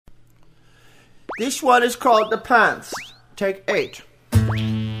This one is called The Pants. Take 8.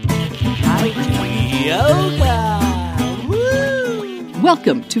 Yoga! Woo!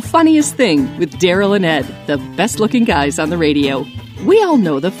 Welcome to Funniest Thing with Daryl and Ed, the best-looking guys on the radio. We all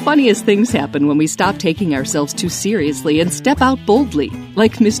know the funniest things happen when we stop taking ourselves too seriously and step out boldly,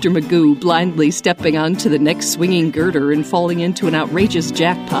 like Mr. Magoo blindly stepping onto the next swinging girder and falling into an outrageous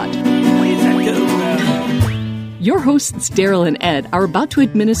jackpot. Your hosts, Daryl and Ed, are about to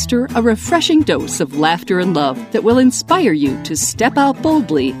administer a refreshing dose of laughter and love that will inspire you to step out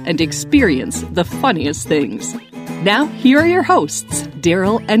boldly and experience the funniest things. Now, here are your hosts,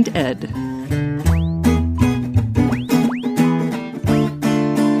 Daryl and Ed.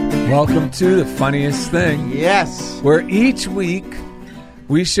 Welcome to The Funniest Thing. Yes. Where each week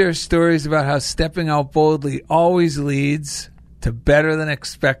we share stories about how stepping out boldly always leads to better than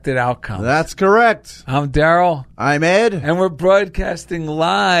expected outcomes. That's correct. I'm Daryl. I'm Ed. And we're broadcasting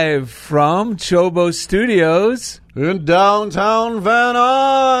live from Chobo Studios In downtown Van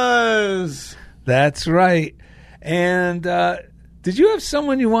Nuys. That's right. And did you have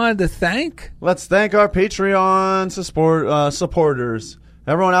someone you wanted to thank? Let's thank our Patreon supporters.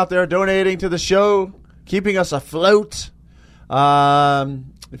 Everyone out there donating to the show, keeping us afloat.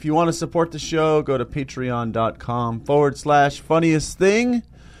 If you want to support the show, go to patreon.com/funniest thing. We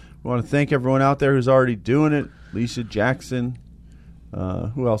want to thank everyone out there who's already doing it. Lisa Jackson.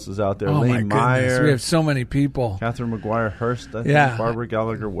 Who else is out there? Oh, Lane my Meyer. goodness. We have so many people. Catherine McGuire Hurst, I think. Yeah. Barbara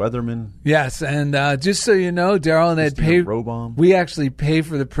Gallagher Weatherman. Yes, and just so you know, Daryl and Ed we actually pay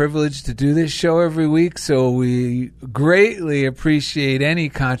for the privilege to do this show every week, so we greatly appreciate any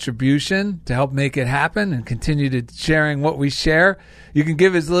contribution to help make it happen and continue to sharing what we share. You can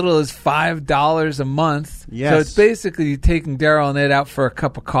give as little as $5 a month. Yes. So it's basically taking Daryl and Ed out for a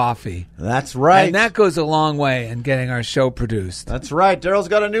cup of coffee. That's right. And that goes a long way in getting our show produced. That's right. Daryl's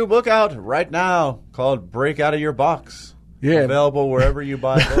got a new book out right now called Break Out of Your Box. Yeah. Available wherever you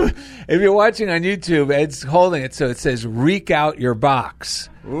buy books. If you're watching on YouTube, Ed's holding it so it says "Reek Out Your Box."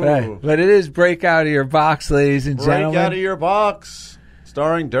 Ooh. But it is "Break Out of Your Box," ladies and gentlemen. Break Out of Your Box.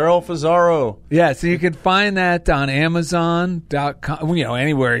 Starring Daryl Fazaro. Yeah, so you can find that on Amazon.com,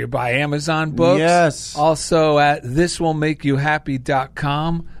 anywhere you buy Amazon books. Yes. Also at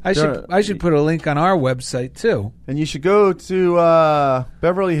thiswillmakeyouhappy.com. I should put a link on our website, too. And you should go to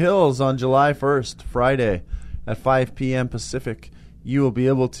Beverly Hills on July 1st, Friday, at 5 p.m. Pacific. You will be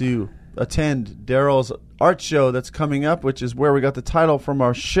able to attend Daryl's art show that's coming up, which is where we got the title from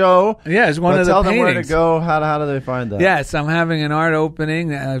our show. Yeah, it's one of the tell paintings. them where to go. How do they find that? Yes, I'm having an art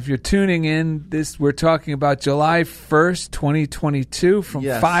opening. If you're tuning in, we're talking about July 1st, 2022. From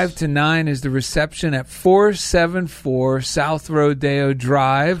 5 to 9 is the reception at 474 South Rodeo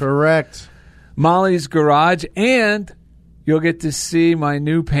Drive. Correct. Molly's Garage. And you'll get to see my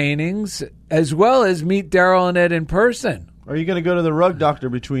new paintings, as well as meet Daryl and Ed in person. Are you going to go to the rug doctor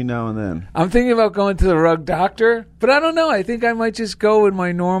between now and then? I'm thinking about going to the rug doctor, but I don't know. I think I might just go with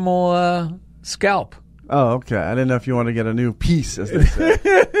my normal scalp. Oh, okay. I didn't know if you want to get a new piece, as they say.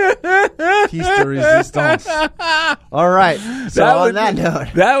 Piece de resistance. All right. So on that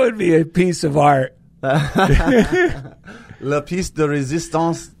note. That would be a piece of art. La piece de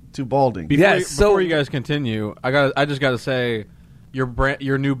resistance to balding. Before you guys continue, I just got to say,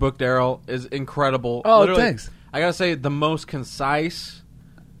 your new book, Daryl, is incredible. Oh, Literally, thanks. I gotta say, the most concise,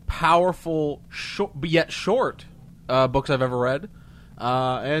 powerful, yet short books I've ever read,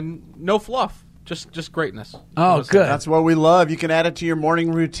 and no fluff, just greatness. Oh, good. That's what we love. You can add it to your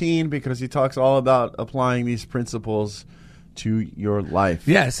morning routine because he talks all about applying these principles to your life.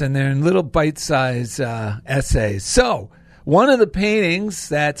 Yes, and they're in little bite-sized essays. So, one of the paintings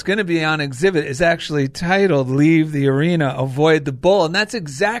that's going to be on exhibit is actually titled "Leave the Arena, Avoid the Bull," and that's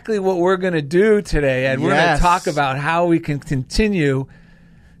exactly what we're going to do today. And we're going to talk about how we can continue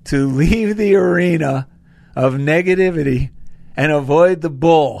to leave the arena of negativity and avoid the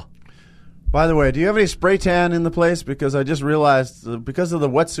bull. By the way, do you have any spray tan in the place? Because I just realized, because of the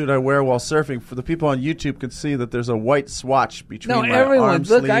wetsuit I wear while surfing, for the people on YouTube can see that there's a white swatch between my arm look,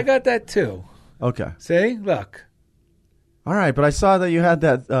 sleeve. I got that too. Okay. See? Look. All right, but I saw that you had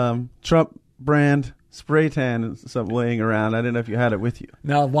that Trump brand spray tan and something laying around. I didn't know if you had it with you.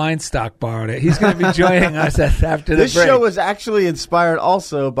 No, Weinstock borrowed it. He's going to be joining us after the break. This show was actually inspired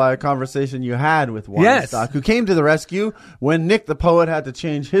also by a conversation you had with Weinstock, who came to the rescue when Nick the Poet had to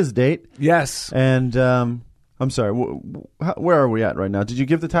change his date. Yes. And I'm sorry, where are we at right now? Did you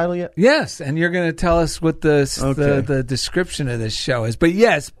give the title yet? Yes, and you're going to tell us what the description of this show is. But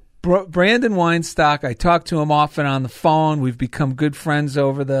yes, Brandon Weinstock, I talk to him often on the phone. We've become good friends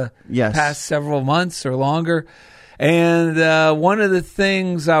over the past several months or longer. And one of the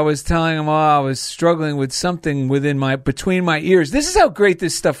things I was telling him, I was struggling with something between my ears. This is how great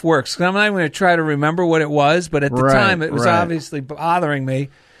this stuff works. 'Cause I'm not even going to try to remember what it was, but at the time it was obviously bothering me.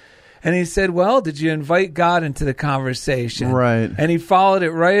 And he said, well, did you invite God into the conversation? Right. And he followed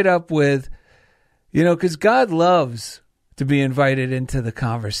it right up with, because God loves to be invited into the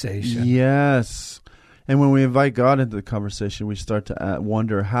conversation. Yes. And when we invite God into the conversation, we start to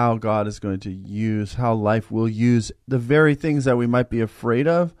wonder how God is going to use, how life will use the very things that we might be afraid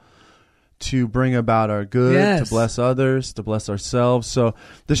of to bring about our good, to bless others, to bless ourselves. So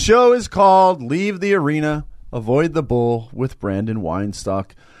the show is called Leave the Arena, Avoid the Bull with Brandon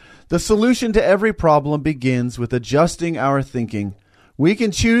Weinstock. The solution to every problem begins with adjusting our thinking. We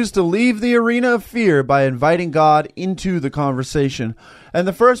can choose to leave the arena of fear by inviting God into the conversation. And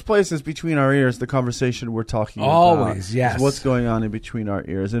the first place is between our ears, the conversation we're talking about. Always, yes. Is what's going on in between our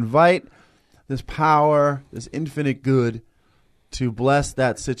ears. Invite this power, this infinite good, to bless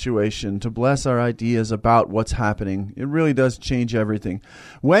that situation, to bless our ideas about what's happening. It really does change everything.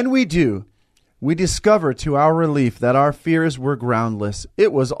 When we do, we discover to our relief that our fears were groundless.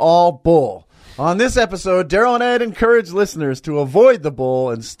 It was all bull. On this episode, Daryl and Ed encourage listeners to avoid the bull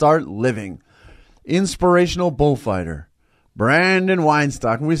and start living. Inspirational bullfighter, Brandon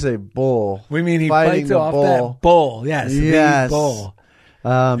Weinstock. When we say bull, we mean he fighting fights off that bull. Yes. The bull.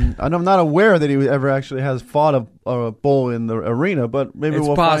 And I'm not aware that he ever actually has fought a bull in the arena, but maybe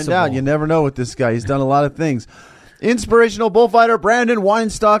we'll find out. You never know with this guy. He's done a lot of things. Inspirational bullfighter Brandon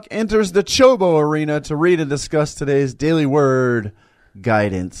Weinstock enters the Chobo Arena to read and discuss today's Daily Word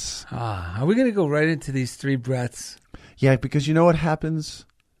guidance. Are we going to go right into these 3 breaths? Yeah, because you know what happens?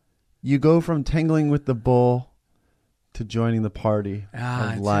 You go from tangling with the bull to joining the party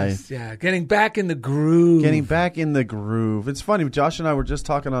of life. Getting back in the groove. It's funny. Josh and I were just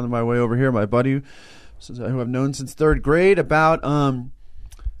talking on my way over here, my buddy who I've known since 3rd grade, about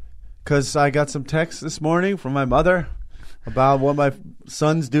because I got some texts this morning from my mother about what my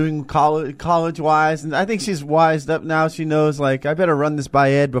son's doing college-wise. And I think she's wised up now. She knows, I better run this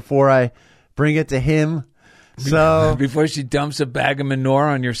by Ed before I bring it to him. So before she dumps a bag of manure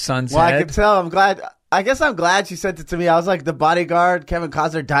on your son's head. I can tell. I'm glad. I guess I'm glad she sent it to me. I was like the bodyguard, Kevin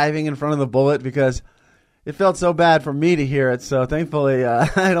Costner diving in front of the bullet, because it felt so bad for me to hear it. So thankfully,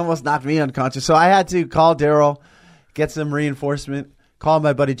 it almost knocked me unconscious. So I had to call Daryl, get some reinforcement, call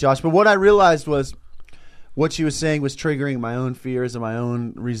my buddy Josh. But what I realized was what she was saying was triggering my own fears and my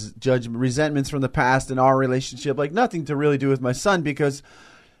own resentments from the past in our relationship. Nothing to really do with my son, because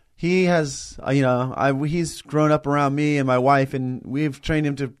he has, he's grown up around me and my wife, and we've trained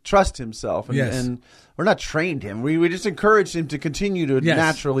him to trust himself. And we're not trained him. We just encouraged him to continue to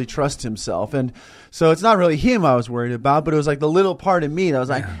naturally trust himself. And so it's not really him I was worried about, but it was the little part of me that was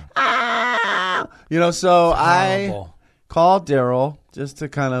so I called Daryl just to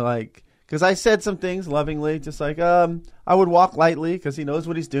kind of because I said some things lovingly, just I would walk lightly because he knows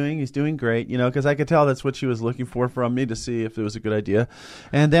what he's doing. He's doing great, because I could tell that's what she was looking for from me, to see if it was a good idea.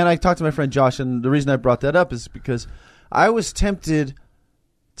 And then I talked to my friend Josh, and the reason I brought that up is because I was tempted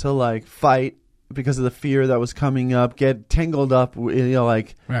to fight because of the fear that was coming up, get tangled up,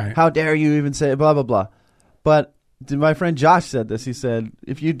 how dare you even say it, blah, blah, blah. But my friend Josh said this. He said,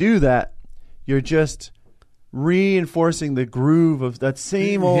 if you do that, you're just reinforcing the groove of that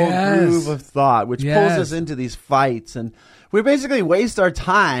same old groove of thought, which pulls us into these fights. And we basically waste our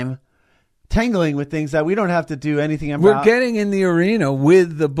time tangling with things that we don't have to do anything about. We're getting in the arena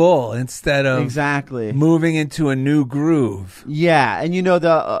with the bull instead of moving into a new groove. Yeah. And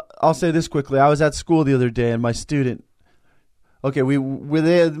I'll say this quickly. I was at school the other day, and my student,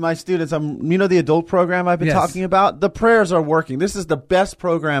 my students, the adult program I've been talking about, the prayers are working. This is the best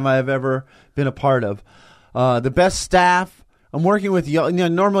program I have ever been a part of. The best staff. I'm working with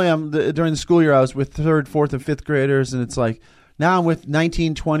normally during the school year I was with 3rd, 4th, and 5th graders, and it's now I'm with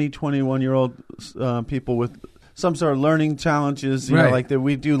 19, 20, 21-year-old people with some sort of learning challenges.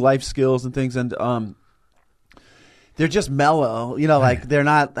 We do life skills and things, and they're just mellow. They're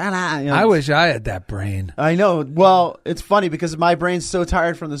not. I wish I had that brain. I know. Well, it's funny because my brain's so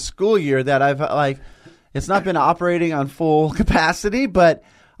tired from the school year that I've it's not been operating on full capacity, but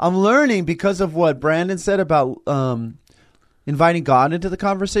I'm learning because of what Brandon said about inviting God into the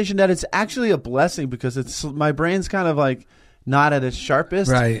conversation, that it's actually a blessing, because my brain's kind of not at its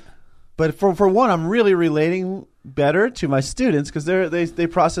sharpest. Right. But for one, I'm really relating better to my students because they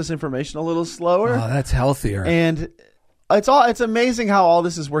process information a little slower. Oh, that's healthier. And it's amazing how all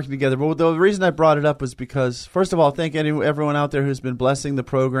this is working together. But the reason I brought it up was because, first of all, thank everyone out there who's been blessing the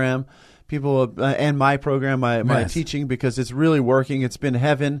program, people and my program, my teaching, because it's really working. It's been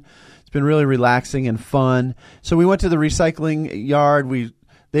heaven. been really relaxing and fun. So we went to the recycling yard.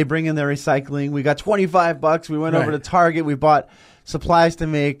 They bring in their recycling. We got $25. We went over to Target. We bought supplies to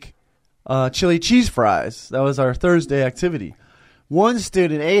make chili cheese fries. That was our Thursday activity. One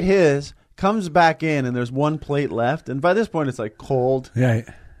student ate his, comes back in, and there's one plate left. And by this point, it's like cold. Right.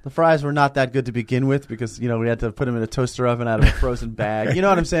 The fries were not that good to begin with because, we had to put them in a toaster oven out of a frozen bag. You know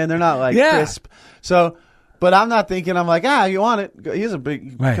what I'm saying? They're not like crisp. So, but I'm not thinking, I'm like, you want it? He's a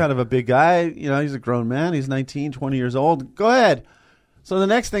big, kind of a big guy. He's a grown man. He's 19, 20 years old. Go ahead. So the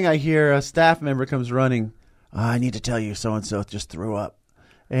next thing I hear, a staff member comes running. I need to tell you, so-and-so just threw up.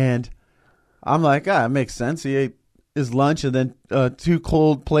 And I'm like, it makes sense. He ate his lunch and then 2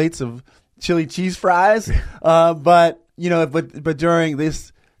 cold plates of chili cheese fries. But during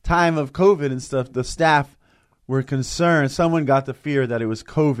this time of COVID and stuff, the staff were concerned. Someone got the fear that it was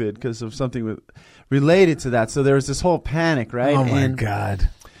COVID because of something related to that. So there was this whole panic, right? Oh, my God.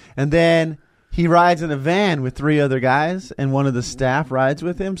 And then he rides in a van with 3 other guys, and one of the staff rides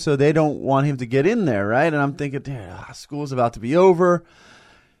with him, so they don't want him to get in there, right? And I'm thinking, school's about to be over.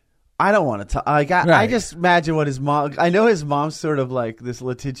 I don't want to talk. I just imagine what his mom. I know his mom's sort of like this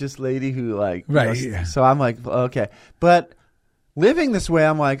litigious lady who So I'm like, okay, but living this way,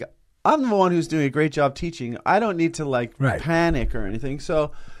 I'm like, I'm the one who's doing a great job teaching. I don't need to panic or anything.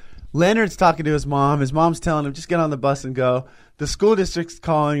 So Leonard's talking to his mom. His mom's telling him, just get on the bus and go. The school district's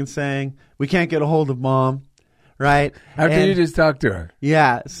calling and saying, we can't get a hold of mom, right? After you just talked to her.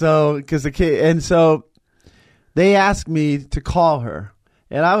 Yeah, so because the kid, and so they asked me to call her.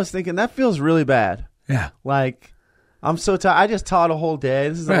 And I was thinking, that feels really bad. Yeah. Like, I'm so tired. I just taught a whole day.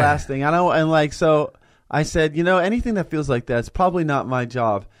 This is the last thing. So I said, anything that feels like that, it's probably not my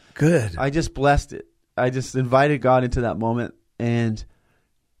job. Good. I just blessed it. I just invited God into that moment. And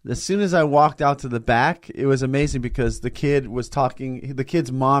as soon as I walked out to the back, it was amazing because the kid was talking. The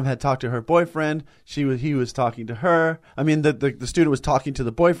kid's mom had talked to her boyfriend. He was talking to her. I mean, the student was talking to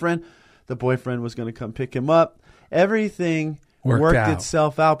the boyfriend. The boyfriend was going to come pick him up. Everything worked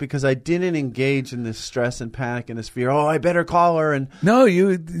itself out because I didn't engage in this stress and panic and this fear. Oh, I better call her. And no,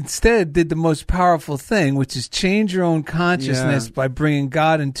 you instead did the most powerful thing, which is change your own consciousness by bringing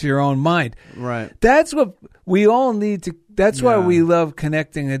God into your own mind. Right. That's what we all need to. That's why we love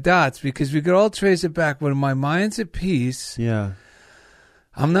connecting the dots, because we could all trace it back. When my mind's at peace,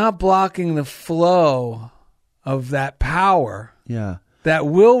 I'm not blocking the flow of that power. Yeah. That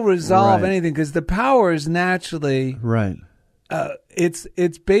will resolve anything, because the power is naturally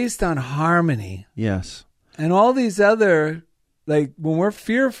it's based on harmony. Yes. And all these other, like when we're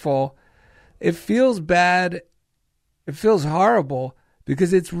fearful, it feels bad. It feels horrible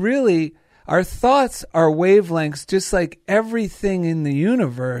because it's really, our thoughts are wavelengths, just like everything in the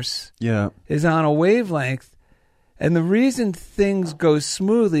universe is on a wavelength. And the reason things go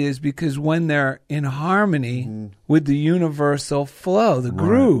smoothly is because when they're in harmony with the universal flow, the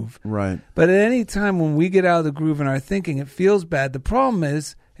groove. Right. But at any time when we get out of the groove in our thinking, it feels bad. The problem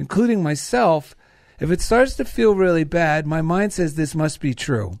is, including myself, if it starts to feel really bad, my mind says this must be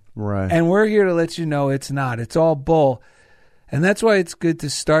true. Right. And we're here to let you know it's not. It's all bull. And that's why it's good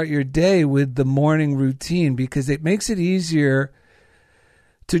to start your day with the morning routine, because it makes it easier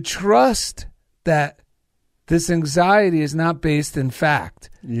to trust that this anxiety is not based in fact.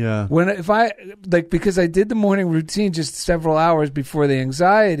 Yeah. Because I did the morning routine just several hours before the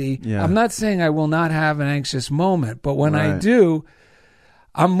anxiety, I'm not saying I will not have an anxious moment, but when I do,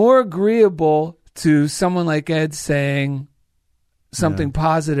 I'm more agreeable to someone like Ed saying something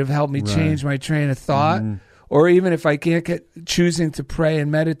positive helped me change my train of thought, or even if I can't choosing to pray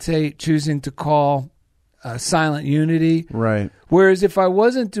and meditate, choosing to call silent unity. Right. Whereas if I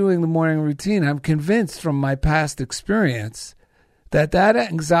wasn't doing the morning routine, I'm convinced from my past experience that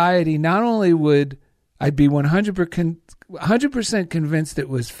anxiety, not only would I be 100% convinced it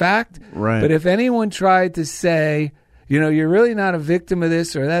was fact, but if anyone tried to say, you're really not a victim of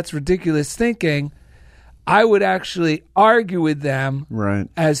this, or that's ridiculous thinking, I would actually argue with them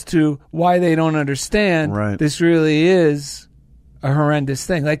as to why they don't understand this really is a horrendous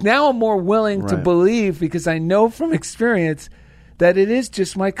thing. Like now I'm more willing to believe, because I know from experience that it is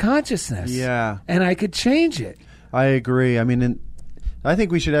just my consciousness. Yeah. And I could change it. I agree. I mean, I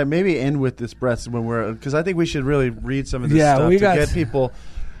think we should maybe end with this breath because I think we should really read some of this stuff to get people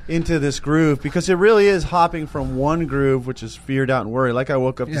into this groove, because it really is hopping from one groove, which is fear, doubt, and worry. Like I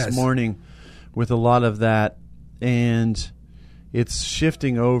woke up this morning with a lot of that, and it's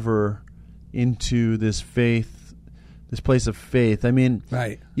shifting over into this faith, this place of faith. I mean,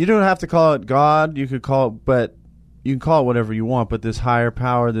 you don't have to call it God. You could call it, but you can call it whatever you want, but this higher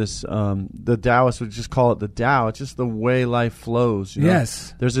power, this the Taoists would just call it the Tao. It's just the way life flows. You know?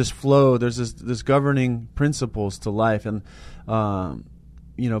 Yes. There's this flow. There's this governing principles to life, and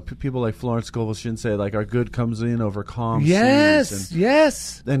people like Florence Scovel shouldn't say like our good comes in over calm. Yes,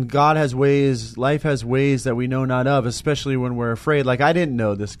 yes. And God has ways. Life has ways that we know not of, especially when we're afraid. Like I didn't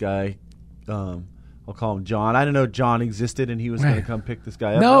know this guy. I'll call him John. I didn't know John existed and he was going to come pick this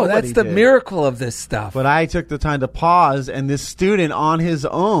guy up. No, Nobody that's the did. miracle of this stuff. But I took the time to pause, and this student on his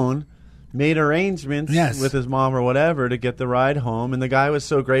own made arrangements with his mom or whatever to get the ride home. And the guy was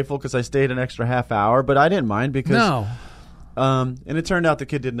so grateful because I stayed an extra half hour, but I didn't mind because and it turned out the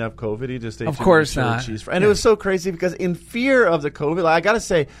kid didn't have COVID. He just ate of course chili not. cheese. And it was so crazy because in fear of the COVID, I got to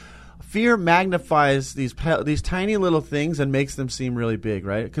say, fear magnifies these tiny little things and makes them seem really big,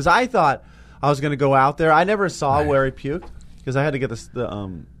 right? Because I thought I was going to go out there. I never saw where he puked because I had to get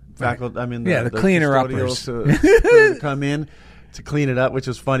the faculty. I mean, the cleaner uppers uppers to come in to clean it up, which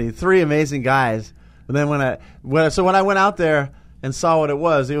was funny. 3 amazing guys. And then when I went out there and saw what it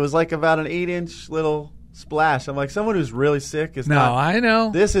was like about an 8-inch little splash. I'm like, someone who's really sick is not. No, I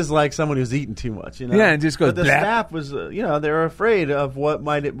know. This is like someone who's eaten too much, you know. Yeah, and just goes. But the blap. staff was, they were afraid of what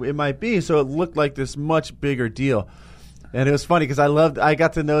it might be, so it looked like this much bigger deal. And it was funny because I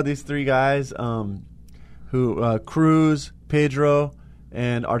got to know these 3 guys, who Cruz, Pedro,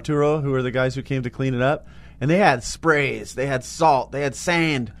 and Arturo, who were the guys who came to clean it up. And they had sprays, they had salt, they had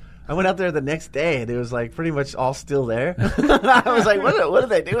sand. I went out there the next day, and it was like pretty much all still there. I was like, what do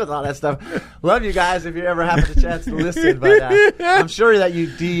they do with all that stuff? Love you guys if you ever have a chance to listen. But I'm sure that you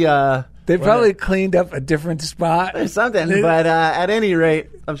They probably cleaned up a different spot. or something. But at any rate,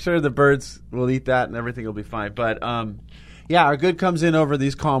 I'm sure the birds will eat that and everything will be fine. But our good comes in over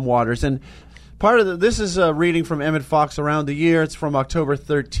these calm waters. And part of this is a reading from Emmett Fox Around the Year. It's from October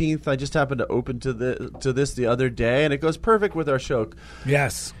 13th. I just happened to open to this the other day, and it goes perfect with our show.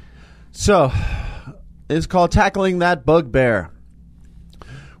 Yes. So, it's called Tackling That Bugbear.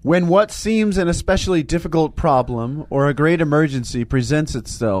 When what seems an especially difficult problem or a great emergency presents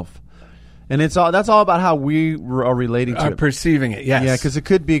itself, and that's all about how we are relating to it. Perceiving it, yes. Yeah, because it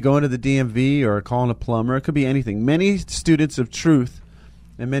could be going to the DMV or calling a plumber. It could be anything. Many students of truth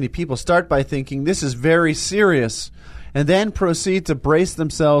and many people start by thinking this is very serious and then proceed to brace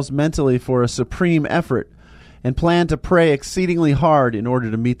themselves mentally for a supreme effort and plan to pray exceedingly hard in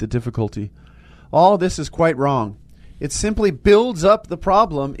order to meet the difficulty. All this is quite wrong. It simply builds up the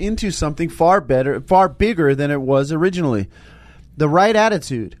problem into something far bigger than it was originally. The right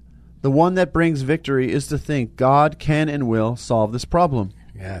attitude, the one that brings victory, is to think God can and will solve this problem.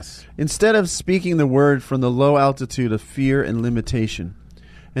 Yes. Instead of speaking the word from the low altitude of fear and limitation,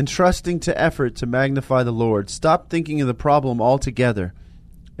 and trusting to effort to magnify the Lord, stop thinking of the problem altogether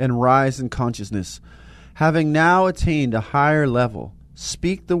and rise in consciousness. Having now attained a higher level,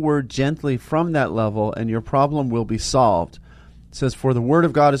 speak the word gently from that level, and your problem will be solved. It says, "For the word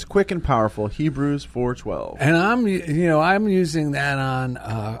of God is quick and powerful." Hebrews 4:12. And I'm using that on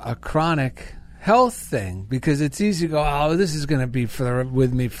a chronic health thing because it's easy to go, oh, this is going to be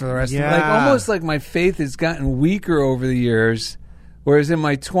with me for the rest of my life. Almost like my faith has gotten weaker over the years, whereas in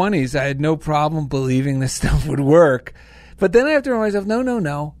my 20s I had no problem believing this stuff would work. But then I have to remind myself,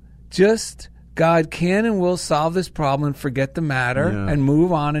 no, just God can and will solve this problem and forget the matter and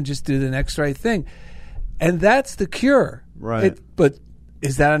move on and just do the next right thing. And that's the cure. Right. But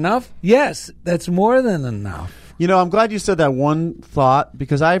is that enough? Yes, that's more than enough. I'm glad you said that one thought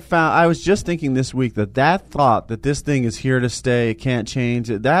because I was just thinking this week that thought that this thing is here to stay, it can't change,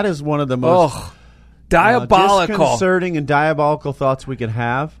 that is one of the most diabolical, disconcerting and diabolical thoughts we could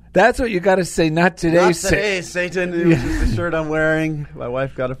have. That's what you got to say. Not today, Not today, Satan. It was just the shirt I'm wearing. My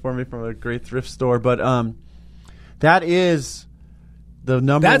wife got it for me from a great thrift store. But that is the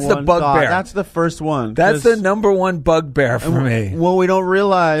number one. That's the bugbear. Thought. That's the first one. That's the number one bugbear for me. Well, we don't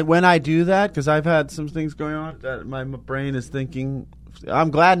realize when I do that because I've had some things going on that my brain is thinking.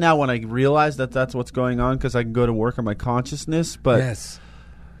 I'm glad now when I realize that that's what's going on because I can go to work on my consciousness. But yes.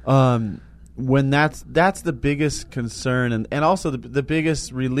 When that's the biggest concern and also the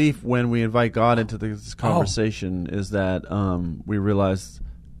biggest relief when we invite God into this conversation is that we realize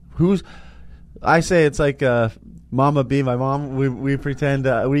I say it's like Mama B, my mom. We pretend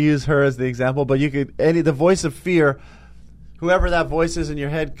we use her as the example, but you could the voice of fear. Whoever that voice is in your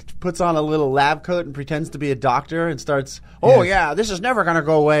head puts on a little lab coat and pretends to be a doctor and starts. Oh yeah, this is never going to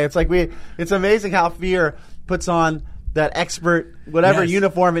go away. It's like It's amazing how fear puts on that expert, whatever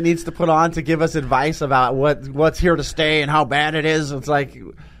uniform it needs to put on to give us advice about what's here to stay and how bad it is. It's like,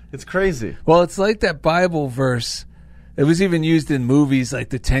 it's crazy. Well, it's like that Bible verse. It was even used in movies like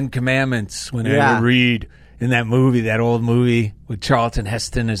the 10 Commandments when I read. in that movie, that old movie with Charlton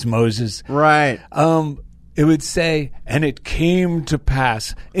Heston as Moses. Right. It would say, and it came to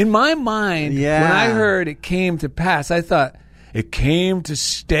pass. In my mind, Yeah. when I heard it came to pass, I thought it came to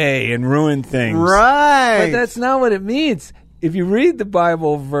stay and ruin things. Right. But that's not what it means. If you read the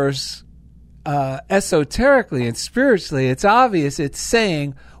Bible verse esoterically and spiritually, it's obvious. It's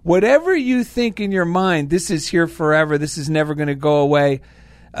saying, whatever you think in your mind, this is here forever, this is never going to go away,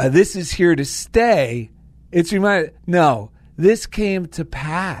 this is here to stay. It's reminded, no, this came to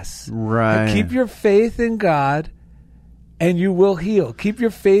pass. Right. And keep your faith in God and you will heal. Keep your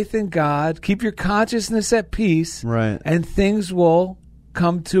faith in God. Keep your consciousness at peace. Right. And things will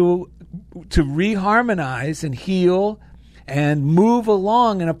come to reharmonize and heal and move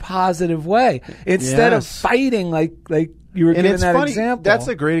along in a positive way instead of Yes. fighting like you were And giving it's that funny. example. That's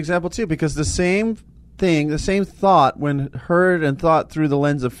a great example too, because the same thing, the same thought, when heard and thought through the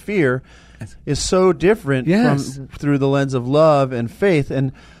lens of fear, is so different Yes. from through the lens of love and faith.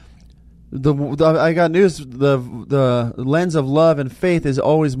 And I got news: the lens of love and faith is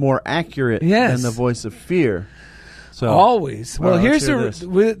always more accurate Yes. than the voice of fear. So Always. All Well, right, here's let's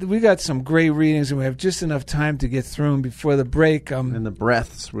hear we got some great readings, and we have just enough time to get through them before the break. and the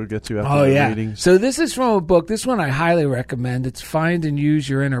breaths we'll get to after Oh, the yeah. readings. So this is from a book. This one I highly recommend. It's Find and Use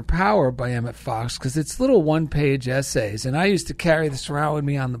Your Inner Power by Emmett Fox, because it's little one-page essays. And I used to carry this around with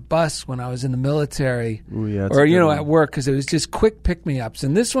me on the bus when I was in the military Ooh, yeah, it's or, a good one. at work, because it was just quick pick-me-ups.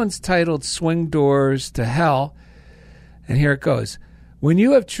 And this one's titled Swing Doors to Hell. And here it goes. When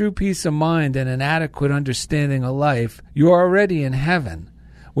you have true peace of mind and an adequate understanding of life, you are already in heaven.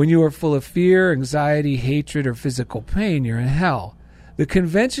 When you are full of fear, anxiety, hatred, or physical pain, you're in hell. The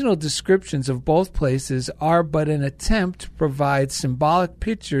conventional descriptions of both places are but an attempt to provide symbolic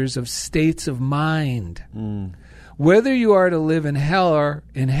pictures of states of mind. Whether you are to live in hell or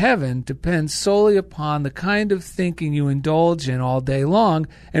in heaven depends solely upon the kind of thinking you indulge in all day long,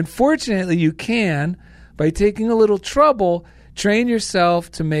 and fortunately you can, by taking a little trouble, train yourself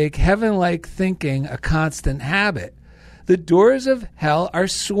to make heaven-like thinking a constant habit. The doors of hell are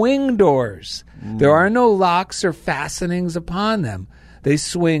swing doors. There are no locks or fastenings upon them. They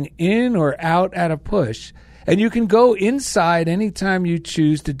swing in or out at a push, and you can go inside anytime you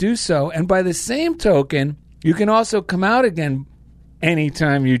choose to do so, and by the same token, you can also come out again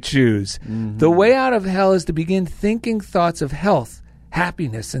anytime you choose. The way out of hell is to begin thinking thoughts of health,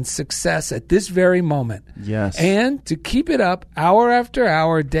 happiness, and success at this very moment. Yes. And to keep it up hour after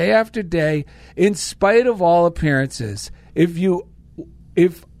hour, day after day, in spite of all appearances.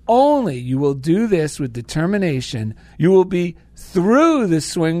 If only you will do this with determination, you will be through the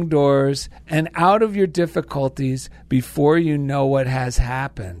swing doors and out of your difficulties before you know what has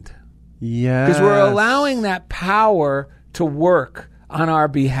happened. Yes. Because we're allowing that power to work on our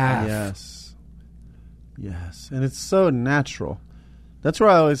behalf. Yes. And it's so natural. That's where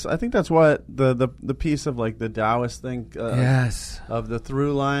I think that's what the piece of like the Taoist thing Yes. of the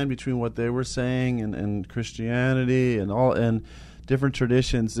through line between what they were saying and Christianity and different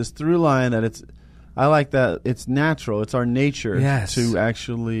traditions, this through line that I like that it's natural. It's our nature Yes. to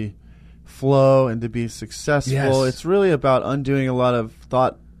actually flow and to be successful. Yes. It's really about undoing a lot of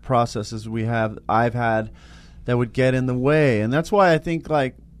thought processes I've had that would get in the way. And that's why I think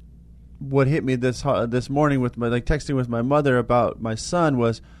like what hit me this morning with texting with my mother about my son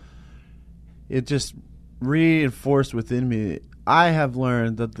was it just reinforced within me. I have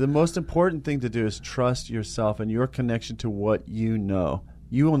learned that the most important thing to do is trust yourself and your connection to what you know.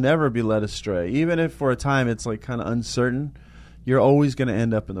 You will never be led astray. Even if for a time it's like kind of uncertain, you're always going to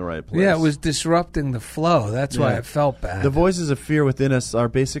end up in the right place. Yeah, it was disrupting the flow. That's why Yeah. it felt bad. The voices of fear within us are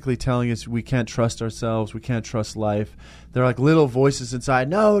basically telling us we can't trust ourselves, we can't trust life. They're like little voices inside.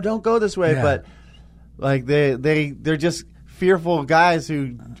 No, don't go this way. Yeah. But like they're just fearful guys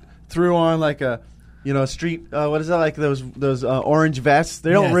who threw on like a street. What is that, like those orange vests?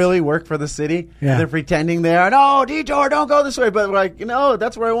 They don't Yes. really work for the city. Yeah. They're pretending they are. No, detour, don't go this way. But like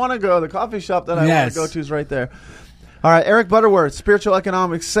that's where I want to go. The coffee shop that I want Yes. to go to is right there. All right, Eric Butterworth, Spiritual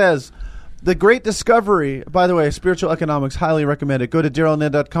Economics, says, the great discovery, by the way, Spiritual Economics, highly recommend it. Go to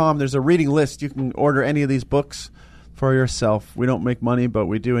DarylNed.com. There's a reading list. You can order any of these books for yourself. We don't make money, but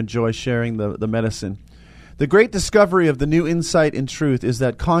we do enjoy sharing the medicine. The great discovery of the new insight in truth is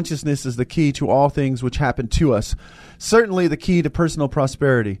that consciousness is the key to all things which happen to us. Certainly the key to personal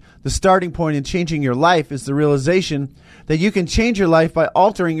prosperity. The starting point in changing your life is the realization that you can change your life by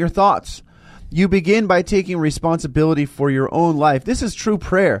altering your thoughts. You begin by taking responsibility for your own life. This is true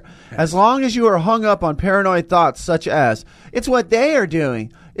prayer. As long as you are hung up on paranoid thoughts such as, it's what they are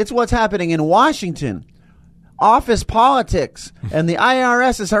doing, it's what's happening in Washington, office politics, and the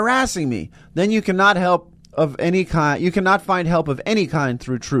IRS is harassing me, then you cannot help of any kind. You cannot find help of any kind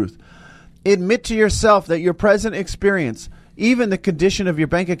through truth. Admit to yourself that your present experience, even the condition of your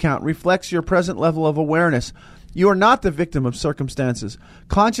bank account, reflects your present level of awareness. You are not the victim of circumstances.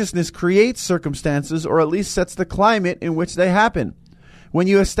 Consciousness creates circumstances, or at least sets the climate in which they happen. When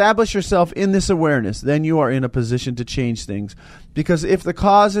you establish yourself in this awareness, then you are in a position to change things. Because if the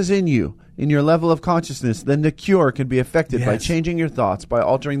cause is in you, in your level of consciousness, then the cure can be effected by changing your thoughts, by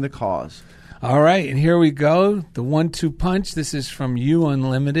altering the cause. All right, and here we go. The 1-2 punch. This is from You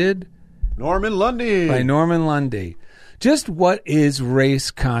Unlimited. Norman Lundy. By Norman Lundy. Just what is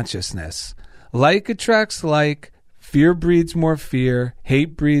race consciousness? Like attracts like, fear breeds more fear,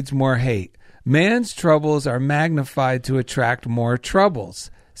 hate breeds more hate. Man's troubles are magnified to attract more troubles.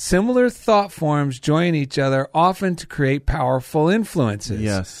 Similar thought forms join each other, often to create powerful influences.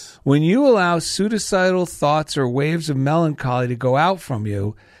 Yes. When you allow pseudocidal thoughts or waves of melancholy to go out from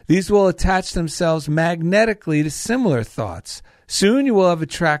you, these will attach themselves magnetically to similar thoughts. Soon you will have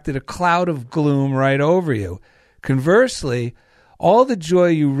attracted a cloud of gloom right over you. Conversely, all the joy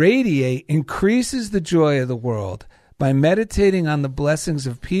you radiate increases the joy of the world. By meditating on the blessings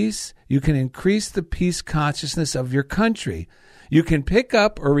of peace, you can increase the peace consciousness of your country. You can pick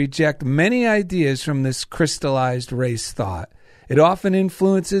up or reject many ideas from this crystallized race thought. It often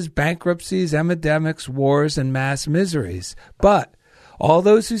influences bankruptcies, epidemics, wars, and mass miseries. But all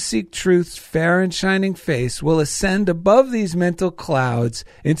those who seek truth's fair and shining face will ascend above these mental clouds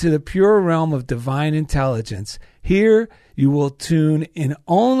into the pure realm of divine intelligence. Here you will tune in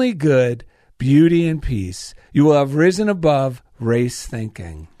only good, beauty, and peace. You will have risen above race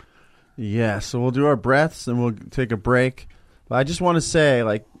thinking. Yeah, so we'll do our breaths and we'll take a break. But I just want to say,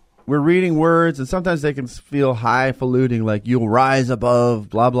 like, we're reading words, and sometimes they can feel highfalutin, like you'll rise above,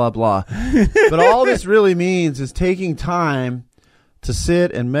 blah, blah, blah. But all this really means is taking time to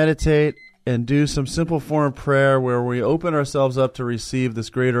sit and meditate and do some simple form of prayer where we open ourselves up to receive this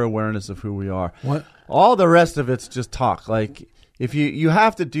greater awareness of who we are. What? All the rest of it's just talk. Like, if you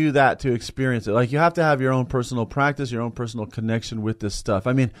have to do that to experience it. Like, you have to have your own personal practice, your own personal connection with this stuff.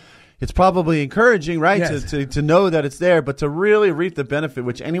 I mean, it's probably encouraging, right, yes, to know that it's there, but to really reap the benefit,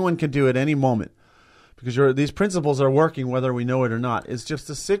 which anyone can do at any moment, because these principles are working whether we know it or not, is just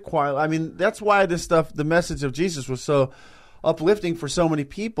to sit quietly. I mean, that's why this stuff, the message of Jesus, was so uplifting for so many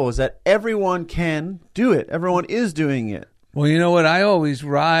people, is that everyone can do it. Everyone is doing it. Well, you know what? I always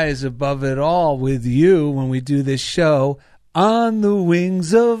rise above it all with you when we do this show. On the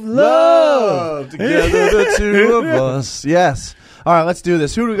wings of love. Together the two of us. Yes. All right, let's do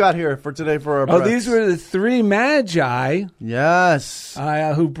this. Who do we got here for today for our breaths? These were the three magi. Yes.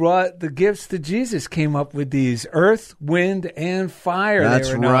 Who brought the gifts to Jesus, came up with these: earth, wind, and fire.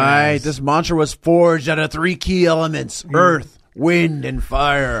 That's right. This mantra was forged out of three key elements: earth, wind, and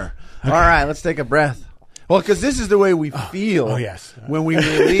fire. Okay. All right, let's take a breath. Well, because this is the way we feel when we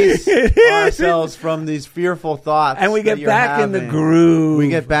release ourselves from these fearful thoughts. And we get back in the groove. We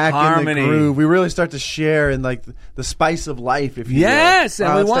get back in the groove. We really start to share in, like, the spice of life, if you will. Yes,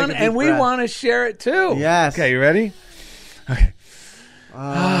 and we want to share it too. Yes. Okay, you ready? Okay.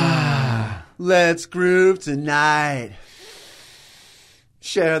 Let's groove tonight.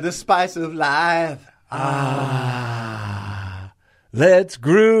 Share the spice of life. Let's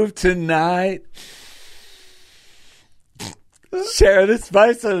groove tonight. Share the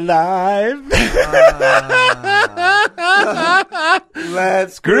spice of life.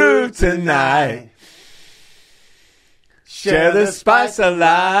 Let's groove tonight. Share the spice of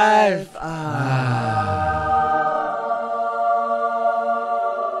life.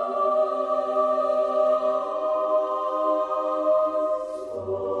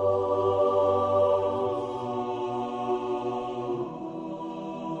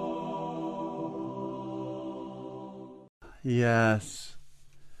 Yes.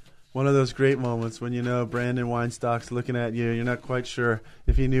 One of those great moments when you know Brandon Weinstock's looking at you. You're not quite sure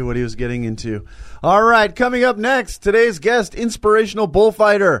if he knew what he was getting into. All right, coming up next, today's guest, inspirational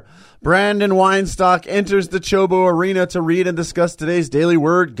bullfighter. Brandon Weinstock enters the Chobo Arena to read and discuss today's Daily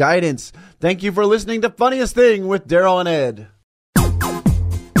Word guidance. Thank you for listening to Funniest Thing with Daryl and Ed.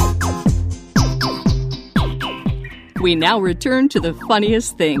 We now return to the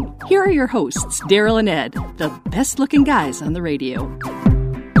funniest thing. Here are your hosts, Daryl and Ed, the best-looking guys on the radio.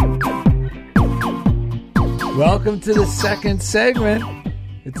 Welcome to the second segment.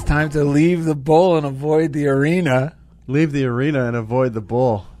 It's time to leave the bull and avoid the arena. Leave the arena and avoid the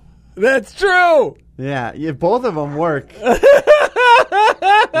bull. That's true. Yeah, both of them work.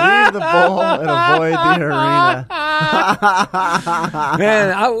 Leave the bull and avoid the arena.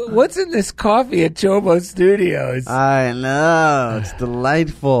 Man, what's in this coffee at Chobo Studios? I know. It's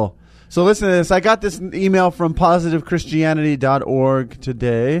delightful. So listen to this. I got this email from positivechristianity.org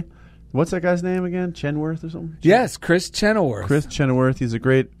today. What's that guy's name again? Chenworth or something? Yes, Chris Chenoweth. Chris Chenoweth. He's a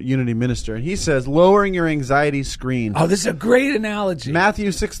great Unity minister. And he says, lowering your anxiety screen. Oh, this is a great analogy.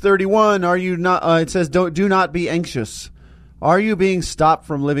 Matthew 6:31. Are you not? It says, do not be anxious. Are you being stopped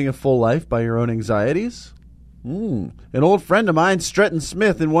from living a full life by your own anxieties? An old friend of mine, Stretton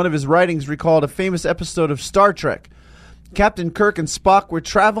Smith, in one of his writings recalled a famous episode of Star Trek. Captain Kirk and Spock were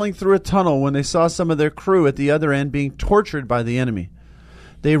traveling through a tunnel when they saw some of their crew at the other end being tortured by the enemy.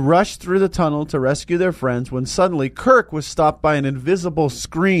 They rushed through the tunnel to rescue their friends when suddenly Kirk was stopped by an invisible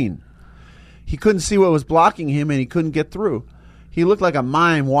screen. He couldn't see what was blocking him and he couldn't get through. He looked like a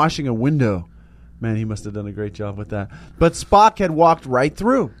mime washing a window. Man, he must have done a great job with that. But Spock had walked right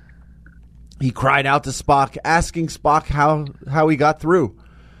through. He cried out to Spock, asking Spock how he got through.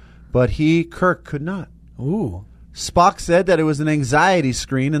 But Kirk, could not. Ooh. Spock said that it was an anxiety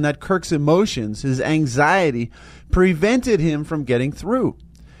screen and that Kirk's emotions, his anxiety, prevented him from getting through.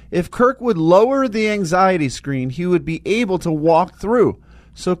 If Kirk would lower the anxiety screen, he would be able to walk through.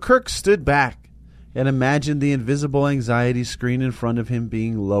 So Kirk stood back and imagined the invisible anxiety screen in front of him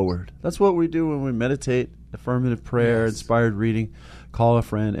being lowered. That's what we do when we meditate, affirmative prayer, inspired reading, call a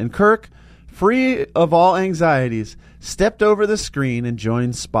friend. And Kirk, free of all anxieties, stepped over the screen and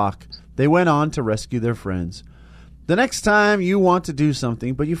joined Spock. They went on to rescue their friends. The next time you want to do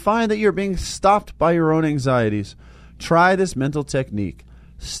something, but you find that you're being stopped by your own anxieties, try this mental technique.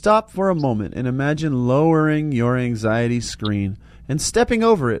 Stop for a moment and imagine lowering your anxiety screen and stepping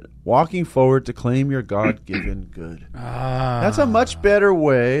over it, walking forward to claim your God-given good. That's a much better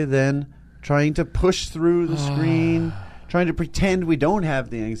way than trying to push through the screen, trying to pretend we don't have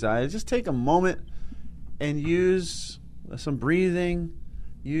the anxiety. Just take a moment and use some breathing.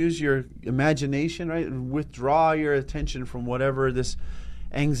 Use your imagination, right? Withdraw your attention from whatever this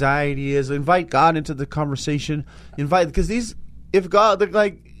anxiety is. Invite God into the conversation. Because if God is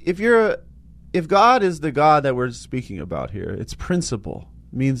the God that we're speaking about here, it's principle.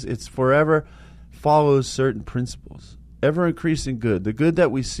 It means it's forever follows certain principles. Ever increasing good. The good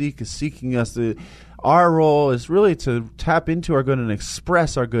that we seek is seeking us. Our role is really to tap into our good and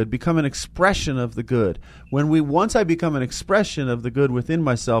express our good, become an expression of the good. Once I become an expression of the good within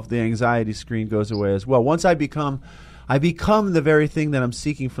myself, the anxiety screen goes away as well. Once I become the very thing that I'm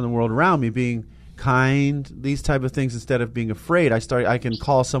seeking from the world around me, being kind, these type of things, instead of being afraid. I can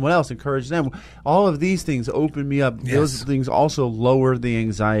call someone else, encourage them. All of these things open me up. Yes. Those things also lower the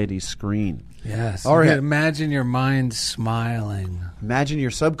anxiety screen. Yes. All right. Imagine your mind smiling. Imagine your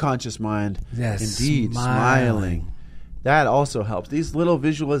subconscious mind, indeed, smiling. smiling. That also helps. These little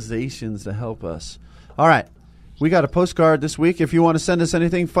visualizations to help us. All right. We got a postcard this week. If you want to send us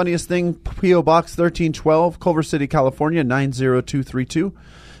anything, funniest thing, P.O. Box 1312, Culver City, California, 90232.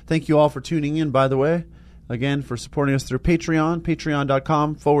 Thank you all for tuning in, by the way. Again, for supporting us through Patreon.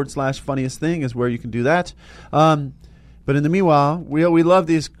 Patreon.com/funniest thing is where you can do that. But in the meanwhile, we love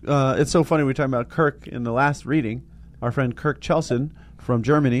these. It's so funny. We were talking about Kirk in the last reading. Our friend Kirk Chelson from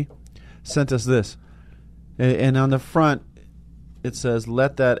Germany sent us this. And on the front, it says,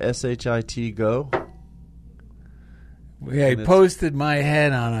 let that SHIT go. Yeah, he posted my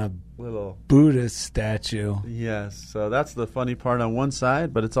head on a Little Buddhist statue. Yes. So that's the funny part on one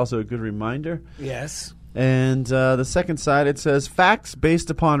side, but it's also a good reminder. Yes. And the second side, it says, facts based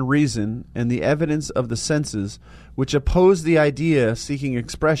upon reason and the evidence of the senses, which oppose the idea seeking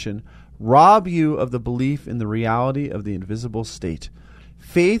expression, rob you of the belief in the reality of the invisible state.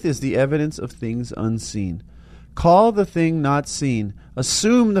 Faith is the evidence of things unseen. Call the thing not seen.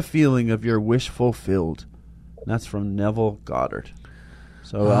 Assume the feeling of your wish fulfilled. And that's from Neville Goddard.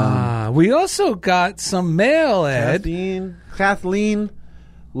 So we also got some mail, Ed. Kathleen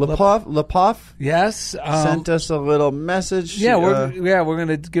Lepoff Yes, sent us a little message. Yeah, we're going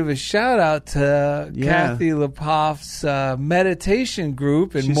to give a shout out to Kathy Lepoff's meditation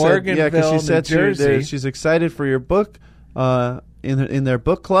group in Morganville, New Jersey. She's excited for your book in their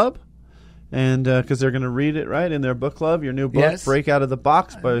book club. And because they're going to read it, right, in their book club, your new book, Break Out of the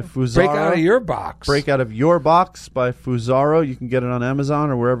Box by Fusaro. Break Out of Your Box. Break Out of Your Box by Fusaro. You can get it on Amazon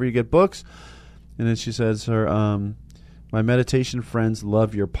or wherever you get books. And then she says, my meditation friends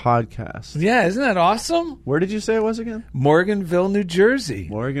love your podcast. Yeah, isn't that awesome? Where did you say it was again? Morganville, New Jersey.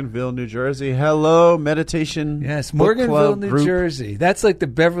 Morganville, New Jersey. Hello, meditation Yes, book Morganville, club New group. Jersey. That's like the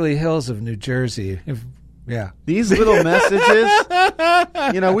Beverly Hills of New Jersey. Yeah. These little messages,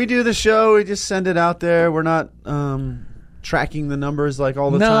 we do the show. We just send it out there. We're not tracking the numbers like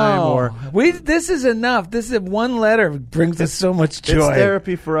all the time. Or this is enough. This is one letter brings us so much joy. It's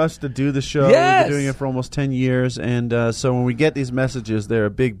therapy for us to do the show. Yes. We've been doing it for almost 10 years, and so when we get these messages, they're a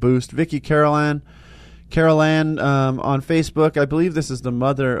big boost. Vicky Carolan on Facebook. I believe this is the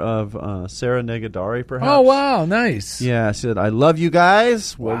mother of Sarah Negadari, perhaps. Oh, wow. Nice. Yeah, said, I love you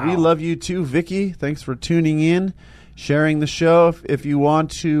guys. Well, Wow. we love you too, Vicky. Thanks for tuning in, sharing the show. If you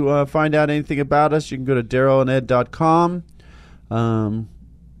want to find out anything about us, you can go to DarylAndEd.com.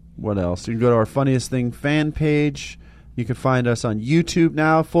 What else? You can go to our Funniest Thing fan page. You can find us on YouTube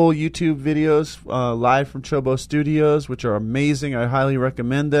now, full YouTube videos live from Chobo Studios, which are amazing. I highly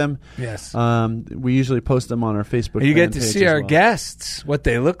recommend them. Yes. We usually post them on our Facebook You fan get to page see as our well. guests, what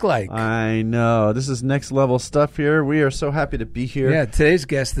they look like. I know. This is next level stuff here. We are so happy to be here. Yeah, today's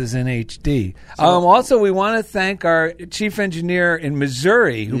guest is in HD. Also, we want to thank our chief engineer in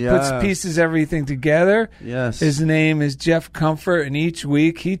Missouri who puts pieces everything together. Yes. His name is Jeff Comfort, and each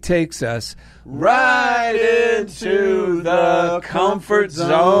week he takes us Right into the comfort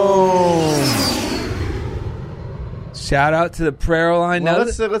zone. Shout out to the prayer line. Well,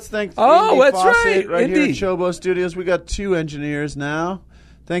 Now let's thank Oh, Indy that's Fawcett right, here at Indy. Chobo Studios. We got 2 engineers now.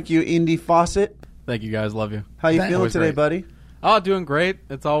 Thank you, Indy Fawcett. Thank you guys. Love you. How you Thank- feeling Always today, great. buddy? Oh, doing great.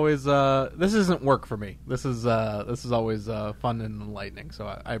 It's always this isn't work for me. This is always fun and enlightening. So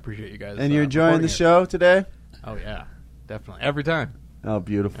I appreciate you guys. And you're enjoying the recording it. show today? Oh yeah, definitely every time. Oh,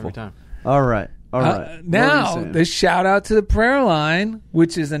 beautiful. Every time. All right. All right. What were you Now, saying? the shout out to the prayer line,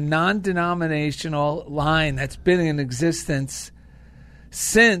 which is a non-denominational line that's been in existence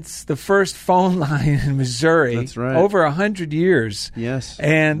since the first phone line in Missouri. That's right. Over 100 years. Yes.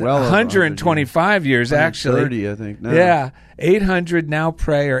 And Well over 125 years, actually. 130, I think. Now. Yeah. 800 now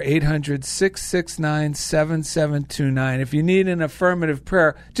pray or 800-669-7729. If you need an affirmative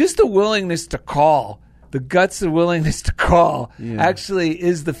prayer, just the willingness to call, the guts, the willingness to call actually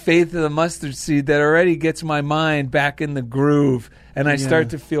is the faith of the mustard seed that already gets my mind back in the groove, and I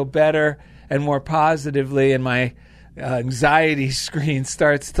start to feel better and more positively, and my anxiety screen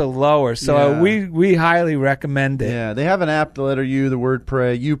starts to lower. So we highly recommend it. Yeah, they have an app, the letter U, the word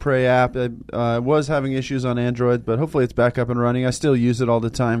pray, You Pray app. I was having issues on Android, but hopefully it's back up and running. I still use it all the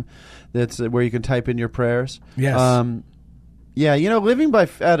time. That's where you can type in your prayers. Yes. Yeah, living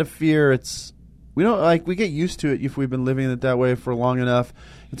out of fear, we get used to it if we've been living it that way for long enough.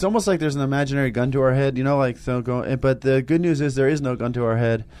 It's almost like there's an imaginary gun to our head, but the good news is there is no gun to our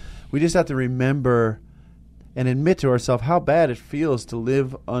head. We just have to remember and admit to ourselves how bad it feels to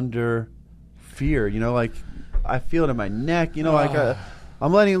live under fear. I feel it in my neck.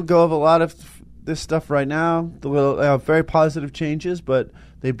 I'm letting go of a lot of this stuff right now. The little very positive changes, but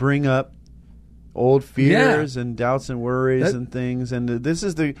they bring up old fears and doubts and worries and things. And this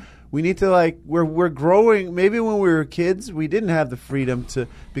is we need to we're growing. Maybe when we were kids, we didn't have the freedom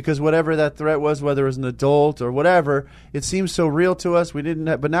because whatever that threat was, whether it was an adult or whatever, it seems so real to us. We didn't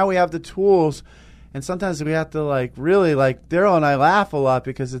have, but now we have the tools. And sometimes we have to really Daryl and I laugh a lot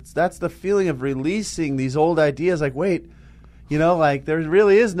because that's the feeling of releasing these old ideas. Wait, there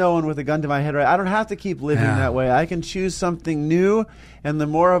really is no one with a gun to my head. Right? I don't have to keep living that way. I can choose something new. And the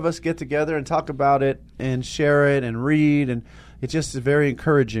more of us get together and talk about it and share it and read, and it just is very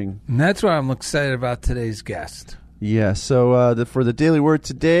encouraging. And that's why I'm excited about today's guest. Yeah. So for the Daily Word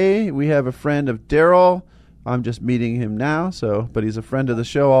today, we have a friend of Daryl. I'm just meeting him now, but he's a friend of the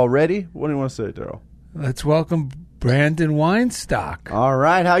show already. What do you want to say, Daryl? Let's welcome Brandon Weinstock. All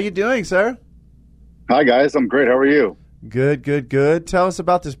right. How you doing, sir? Hi, guys. I'm great. How are you? Good, good, good. Tell us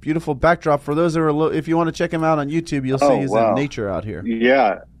about this beautiful backdrop. For those who are, if you want to check him out on YouTube, you'll see he's in nature out here.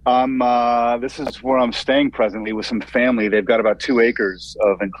 Yeah. This is where I'm staying presently with some family. They've got about 2 acres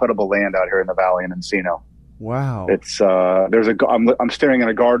of incredible land out here in the valley in Encino. Wow. It's I'm staring at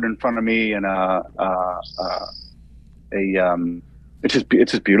a garden in front of me and it's just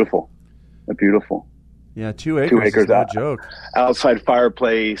beautiful. Beautiful. Yeah, 2 acres. 2 acres, is no joke. Outside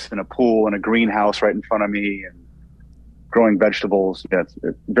fireplace and a pool and a greenhouse right in front of me and growing vegetables. Yeah, it's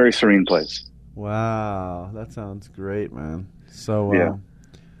a very serene place. Wow, that sounds great, man. So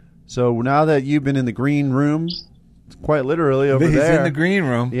so now that you've been in the green room, quite literally over there. He's in the green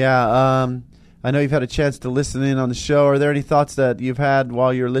room. Yeah. I know you've had a chance to listen in on the show. Are there any thoughts that you've had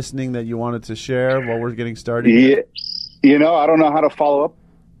while you're listening that you wanted to share while we're getting started? Yeah, I don't know how to follow up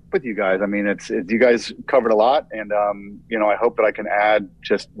with you guys. I mean, it's you guys covered a lot, and I hope that I can add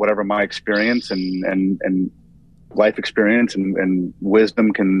just whatever my experience and life experience and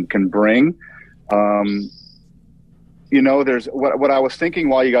wisdom can bring. There's what I was thinking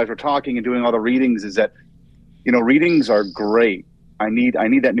while you guys were talking and doing all the readings is that, readings are great. I need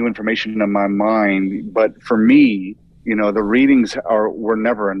that new information in my mind. But for me, the readings were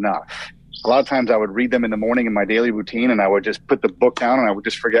never enough. A lot of times I would read them in the morning in my daily routine, and I would just put the book down and I would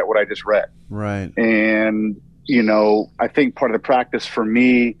just forget what I just read. Right. And, I think part of the practice for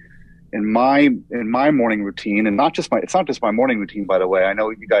me in my morning routine, and it's not just my morning routine, by the way. I know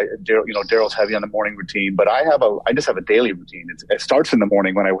you guys, Daryl's heavy on the morning routine, but I just have a daily routine. It starts in the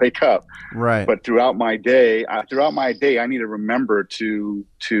morning when I wake up. Right. But throughout my day, I need to remember to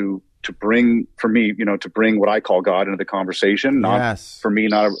bring what I call God into the conversation. For me,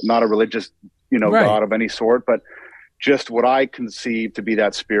 not a religious, Right. God of any sort, but just what I conceive to be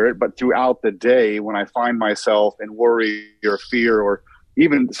that spirit. But throughout the day, when I find myself in worry or fear or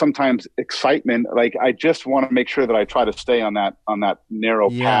even sometimes excitement, like I just want to make sure that I try to stay on that narrow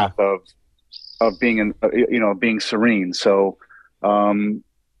path of being being serene. So,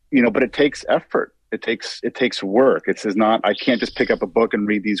 but it takes effort. It takes work. I can't just pick up a book and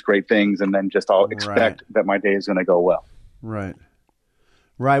read these great things and then I'll expect that my day is going to go well. Right.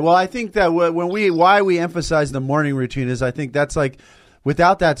 Right. Well, I think that why we emphasize the morning routine is I think that's like,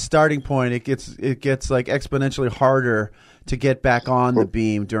 without that starting point, it gets like exponentially harder to get back on the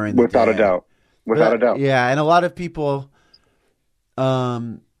beam during the Without day. a doubt. Without a doubt. Yeah, and a lot of people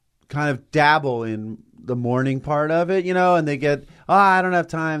kind of dabble in the morning part of it, and they get, I don't have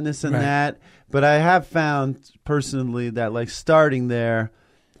time, this and that. But I have found personally that like starting there,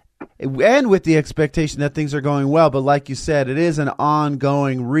 and with the expectation that things are going well, but like you said, it is an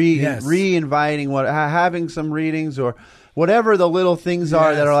ongoing re-inviting, having some readings or whatever the little things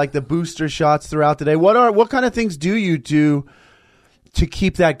are that are like the booster shots throughout the day. What kind of things do you do to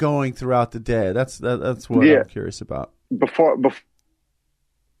keep that going throughout the day? That's what I'm curious about. Before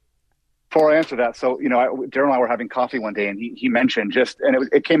I answer that, so Daryl and I were having coffee one day, and he mentioned and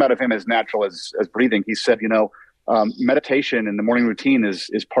it came out of him as natural as breathing. He said, meditation in the morning routine is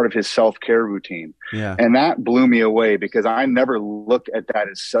part of his self-care routine. Yeah. And that blew me away because I never looked at that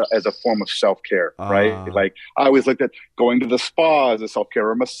as a form of self-care, right? Like I always looked at going to the spa as a self-care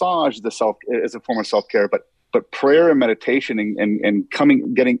or massage as a form of self-care, but prayer and meditation and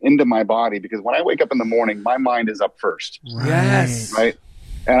getting into my body, because when I wake up in the morning, my mind is up first. Right. Yes. Right.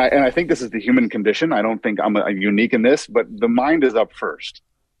 And I think this is the human condition. I don't think I'm unique in this, but the mind is up first.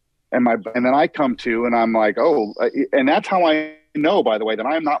 And then I come to, and I'm like, and that's how I know, by the way, that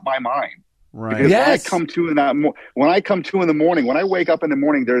I'm not my mind. Right. Because when I come to in the morning, when I wake up in the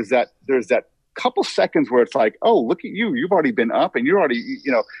morning, there's that couple seconds where it's like, look at you, you've already been up, and you're already,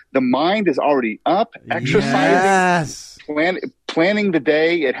 the mind is already up, exercising, planning the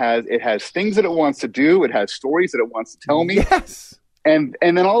day. It has things that it wants to do. It has stories that it wants to tell me. Yes. And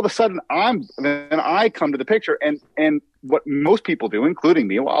then all of a sudden I come to the picture, and what most people do, including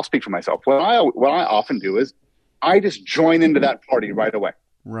me, well, I'll speak for myself. What I often do is I just join into that party right away.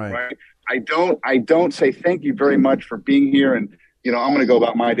 Right. I don't say thank you very much for being here, and I'm going to go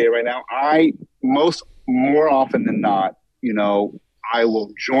about my day right now. More often than not, I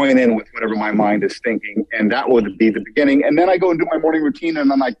will join in with whatever my mind is thinking, and that would be the beginning. And then I go and do my morning routine,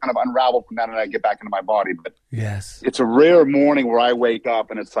 and then I kind of unravel from that, and I get back into my body. But it's a rare morning where I wake up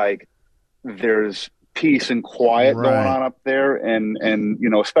and it's like there's peace and quiet going on up there, and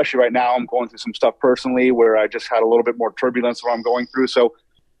especially right now, I'm going through some stuff personally where I just had a little bit more turbulence what I'm going through. So,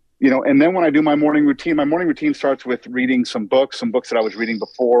 and then when I do my morning routine starts with reading some books that I was reading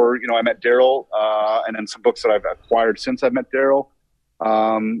before, I met Daryl, and then some books that I've acquired since I've met Daryl.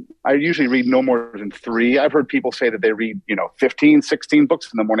 I usually read no more than 3. I've heard people say that they read, 15, 16 books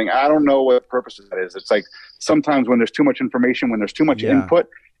in the morning. I don't know what purpose that is. It's like sometimes when there's too much information, when there's too much input,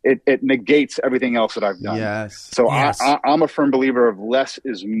 it negates everything else that I've done. Yes. So I'm a firm believer of less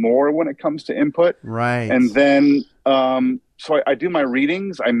is more when it comes to input. Right. And then, so I do my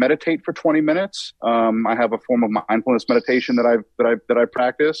readings. I meditate for 20 minutes. I have a form of mindfulness meditation that I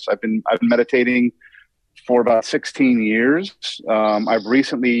practice. I've been meditating for about 16 years. I've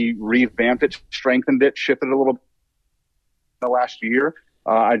recently revamped it, strengthened it, shifted it a little bit in the last year.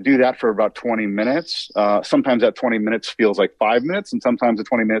 I do that for about 20 minutes. Sometimes that 20 minutes feels like 5 minutes, and sometimes the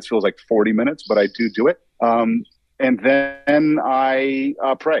 20 minutes feels like 40 minutes, but I do it. And then I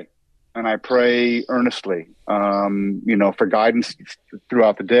pray, and I pray earnestly, for guidance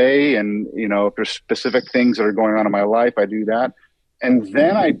throughout the day. And, if there's specific things that are going on in my life, I do that. And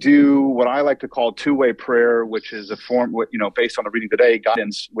then I do what I like to call two-way prayer, which is a form, based on the reading today,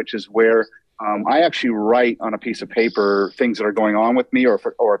 guidance, which is where I actually write on a piece of paper things that are going on with me or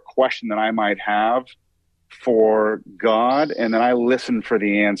a question that I might have for God, and then I listen for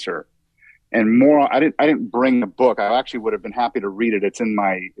the answer. And more, I didn't bring the book. I actually would have been happy to read it. It's in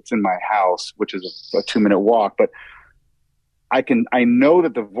my house, which is a 2-minute walk. But I know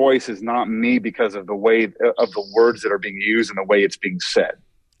that the voice is not me because of the way of the words that are being used and the way it's being said.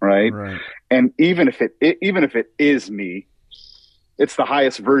 Right. And even if it is me, it's the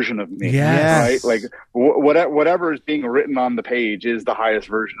highest version of me. Yes. Right. Like whatever is being written on the page is the highest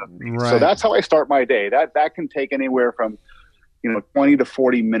version of me. Right. So that's how I start my day. That can take anywhere from, 20 to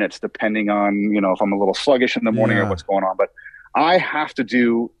 40 minutes, depending on, if I'm a little sluggish in the morning or what's going on. But I have to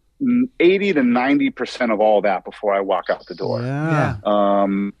do 80 to 90% of all that before I walk out the door. Yeah.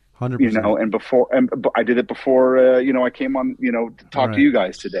 100%. And I did it before, I came on, to talk to you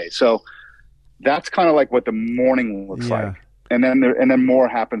guys today. So that's kind of like what the morning looks like. And then more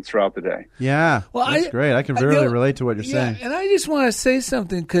happens throughout the day. Yeah. Well, that's great. I can really relate to what you're saying. And I just want to say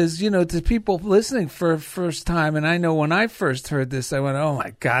something because, to people listening for first time, and I know when I first heard this, I went, oh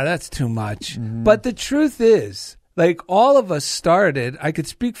my God, that's too much. Mm-hmm. But the truth is, like all of us started, I could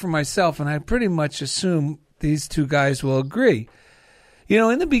speak for myself, and I pretty much assume these two guys will agree.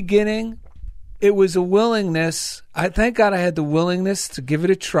 In the beginning, it was a willingness. Thank God I had the willingness to give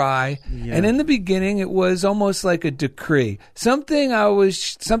it a try. Yeah. And in the beginning, it was almost like a decree. Something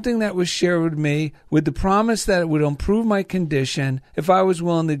that was shared with me with the promise that it would improve my condition if I was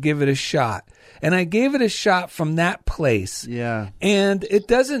willing to give it a shot. And I gave it a shot from that place. Yeah. And it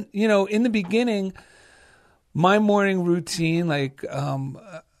doesn't, in the beginning, my morning routine, like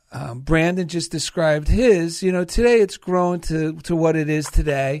Brandon just described his, today it's grown to what it is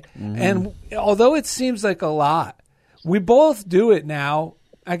today. Mm-hmm. And although it seems like a lot, we both do it now.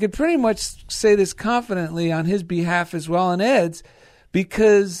 I could pretty much say this confidently on his behalf as well and Ed's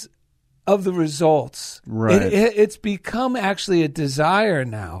because of the results. Right. It's become actually a desire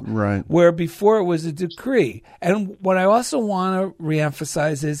now. Right. Where before it was a decree. And what I also want to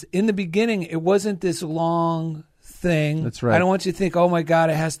reemphasize is in the beginning, it wasn't this long thing. That's right. I don't want you to think, oh my God,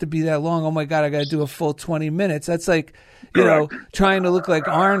 it has to be that long. Oh my God, I got to do a full 20 minutes. That's like, trying to look like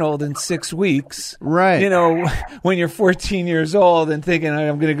Arnold in 6 weeks. Right. When you're 14 years old and thinking,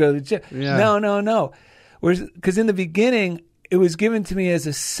 I'm going to go to the gym. Yeah. No. Because in the beginning, it was given to me as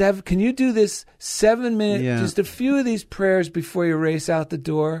a can you do this 7 minute, just a few of these prayers before you race out the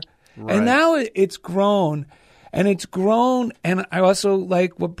door? Right. And now it's grown. And it's grown. And I also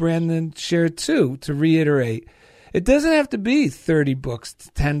like what Brandon shared too, to reiterate. It doesn't have to be 30 books,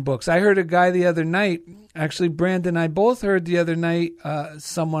 10 books. I heard a guy the other night, actually Brandon and I both heard the other night, a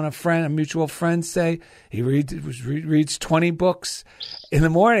mutual friend say he reads 20 books in the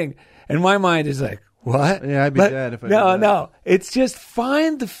morning. And my mind is like, what? Yeah, I'd be dead if I did that. No. It's just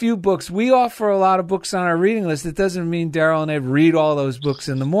find the few books. We offer a lot of books on our reading list. It doesn't mean Daryl and Ed read all those books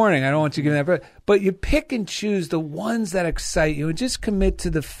in the morning. I don't want you to give that. But you pick and choose the ones that excite you and just commit to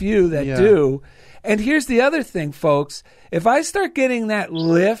the few that do. And here's the other thing, folks. If I start getting that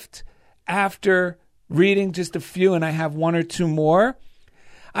lift after reading just a few and I have one or two more,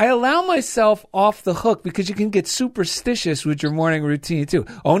 I allow myself off the hook because you can get superstitious with your morning routine too.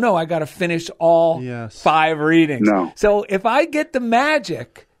 Oh no, I got to finish all 5 readings. No. So if I get the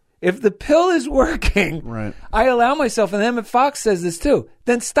magic, if the pill is working, right. I allow myself, and Emmett Fox says this too,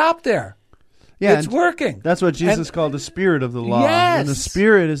 then stop there. Yeah, it's working. That's what Jesus called the spirit of the law. Yes. And the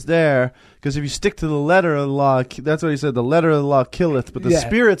spirit is there because if you stick to the letter of the law, that's what he said, the letter of the law killeth, but the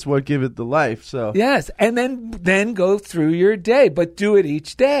spirit's what giveth the life. So yes, and then go through your day, but do it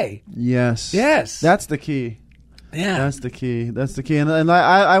each day. Yes. Yes. That's the key. Yeah. That's the key. And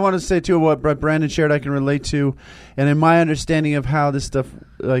I want to say, too, what Brandon shared I can relate to. And in my understanding of how this stuff,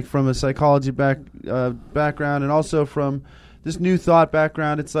 like from a psychology background and also from this new thought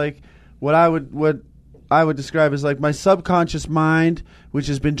background, it's like what I would describe as like my subconscious mind, which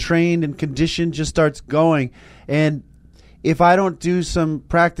has been trained and conditioned, just starts going. And if I don't do some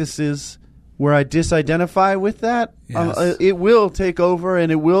practices where I disidentify with that, it will take over,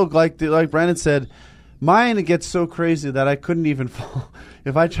 and it will, like Brandon said, mine gets so crazy that I couldn't even fall.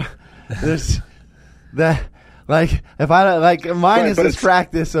 If I try, there's that, like, if I like, mine is this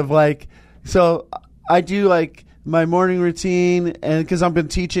practice of like, so I do like my morning routine, and because I've been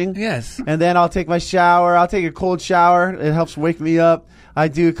teaching, and then I'll take my shower. I'll take a cold shower. It helps wake me up. I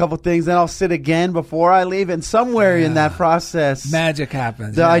do a couple things, then I'll sit again before I leave, and somewhere in that process, magic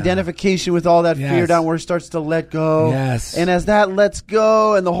happens. The identification with all that fear down where it starts to let go. Yes. And as that lets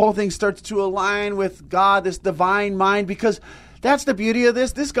go, and the whole thing starts to align with God, this divine mind, because that's the beauty of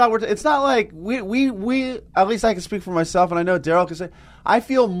this. This God, it's not like we at least I can speak for myself, and I know Daryl can say, I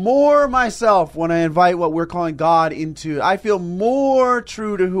feel more myself when I invite what we're calling God into. I feel more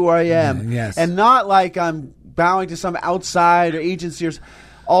true to who I am. Yes. And not like I'm bowing to some outside or agency,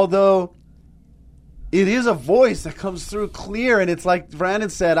 although it is a voice that comes through clear, and it's like Brandon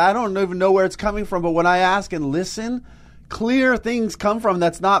said, I don't even know where it's coming from, but when I ask and listen, clear things come from.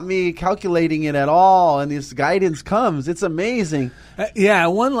 That's not me calculating it at all, and this guidance comes. It's amazing. Yeah,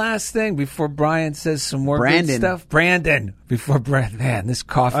 one last thing before Brian says some more good stuff. Brandon, before Brandon, man, this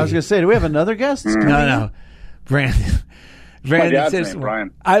coffee. I was going to say, do we have another guest? No. Brandon says,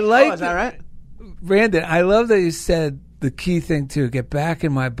 Brian. I like. Is that right? Brandon, I love that you said the key thing too. Get back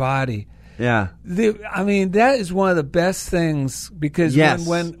in my body. Yeah. I mean, that is one of the best things because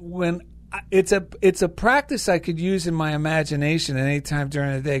when it's a practice I could use in my imagination at any time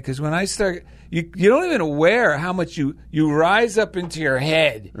during the day. Because when I start, you don't even aware how much you rise up into your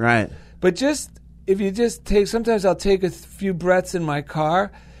head. Right. But if you just take, sometimes I'll take a few breaths in my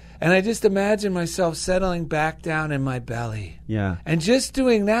car, and I just imagine myself settling back down in my belly. Yeah. And just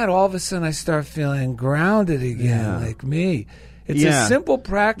doing that, all of a sudden I start feeling grounded again, like me. It's a simple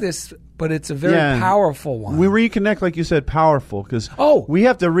practice, but it's a very powerful one. We reconnect, like you said, powerful, because we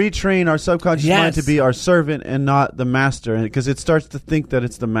have to retrain our subconscious mind to be our servant and not the master, because it starts to think that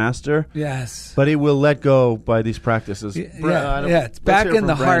it's the master. Yes. But it will let go by these practices. It's back in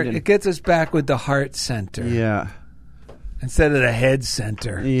the heart. It gets us back with the heart center. Yeah. Instead of the head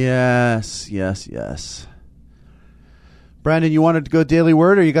center. Yes. Brandon, you wanted to go daily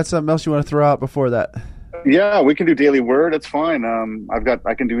word, or you got something else you want to throw out before that? Yeah, we can do daily word. It's fine.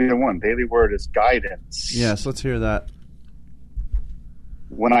 I can do either one. Daily word is guidance. Yes, let's hear that.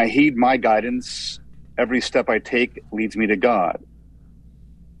 When I heed my guidance, every step I take leads me to God.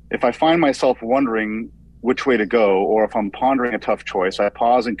 If I find myself wondering which way to go, or if I'm pondering a tough choice, I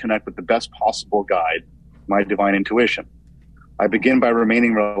pause and connect with the best possible guide, my divine intuition. I begin by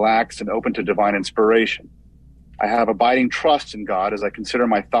remaining relaxed and open to divine inspiration. I have abiding trust in God as I consider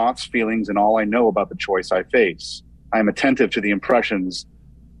my thoughts, feelings, and all I know about the choice I face. I am attentive to the impressions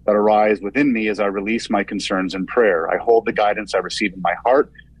that arise within me as I release my concerns in prayer. I hold the guidance I receive in my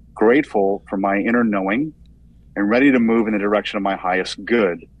heart, grateful for my inner knowing, and ready to move in the direction of my highest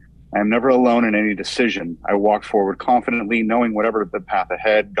good. I am never alone in any decision. I walk forward confidently, knowing whatever the path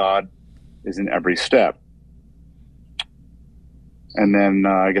ahead, God is in every step. And then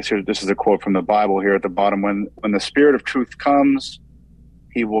I guess this is a quote from the Bible here at the bottom. When the Spirit of truth comes,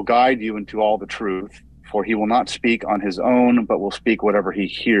 he will guide you into all the truth, for he will not speak on his own, but will speak whatever he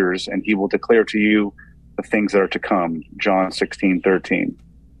hears, and he will declare to you the things that are to come. John 16:13.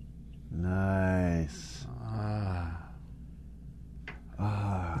 Nice.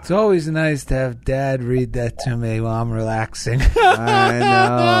 It's always nice to have Dad read that to me while I'm relaxing. I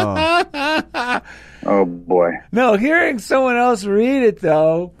know. Oh, boy. No, hearing someone else read it,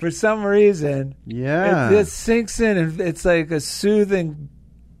 though, for some reason, Yeah. it just sinks in, and it's like a soothing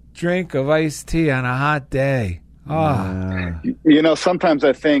drink of iced tea on a hot day. Oh. Sometimes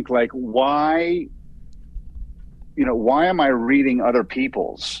I think, like, why am I reading other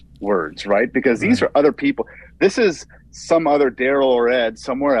people's words, right? Because these are other people. This is some other Daryl or Ed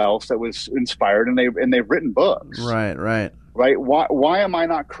somewhere else that was inspired, and they've written books. Right. Why am I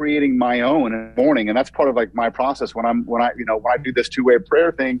not creating my own in the morning? And that's part of like my process when I do this two-way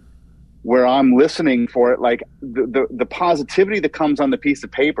prayer thing, where I'm listening for it, like the positivity that comes on the piece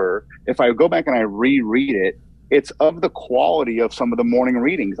of paper. If I go back and I reread it, it's of the quality of some of the morning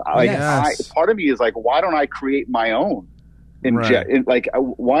readings. Part of me is like, why don't I create my own?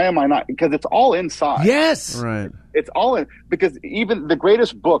 Why am I not? Because it's all inside. Yes. Right. It's all in, because even the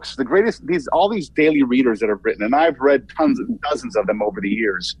greatest books, all these daily readers that have written, and I've read dozens of them over the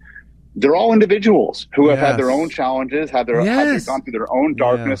years. They're all individuals who have had their own challenges, have gone through their own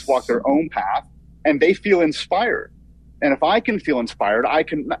darkness, walked their own path, and they feel inspired. And if I can feel inspired, I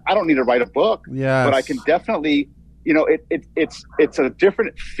don't need to write a book, but I can definitely, it's a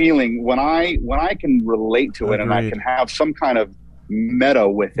different feeling when I can relate to it. Agreed. And I can have some kind of meta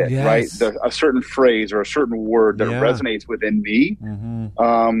with it, right? A certain phrase or a certain word that resonates within me.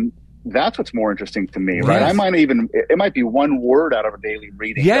 Mm-hmm. That's what's more interesting to me, right? It might be one word out of a daily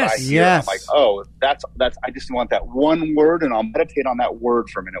reading. That I hear, I'm like, oh, that's. I just want that one word, and I'll meditate on that word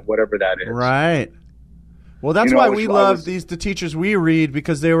for a minute, whatever that is. Right. Well, that's why we love the teachers we read,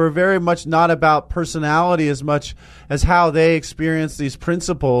 because they were very much not about personality as much as how they experienced these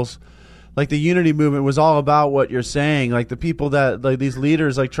principles. Like the Unity movement was all about what you're saying. Like the people like these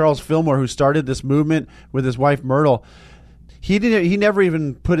leaders, like Charles Fillmore, who started this movement with his wife Myrtle. He never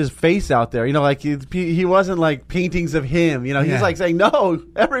even put his face out there. Like he wasn't like paintings of him. He's like saying, no,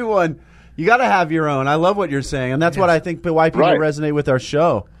 everyone, you got to have your own. I love what you're saying, and that's what I think why people resonate with our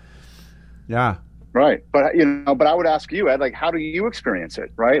show. Yeah. Right. But, but I would ask you, Ed, like, how do you experience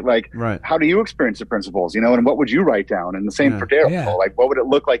it? Right. Like, how do you experience the principles, and what would you write down? And the same for Daryl. Yeah. Like, what would it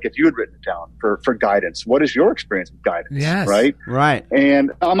look like if you had written it down for guidance? What is your experience with guidance? Yes. Right. Right.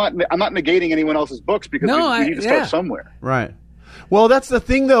 And I'm not negating anyone else's books because we need to start somewhere. Right. Well, that's the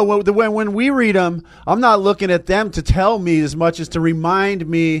thing, though. When we read them, I'm not looking at them to tell me as much as to remind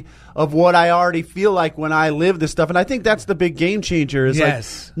me of what I already feel like when I live this stuff. And I think that's the big game changer is like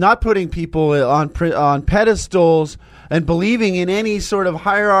not putting people on pedestals and believing in any sort of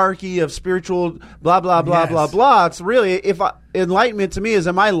hierarchy of spiritual blah, blah, blah, blah, blah. It's really, enlightenment to me is,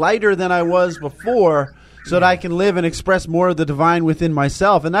 am I lighter than I was before? So that I can live and express more of the divine within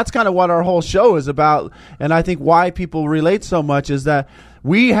myself. And that's kind of what our whole show is about. And I think why people relate so much is that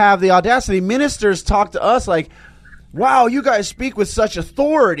we have the audacity. Ministers talk to us like, wow, you guys speak with such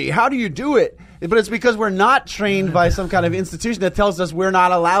authority. How do you do it? But it's because we're not trained by some kind of institution that tells us we're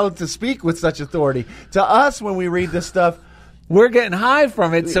not allowed to speak with such authority. To us, when we read this stuff, we're getting high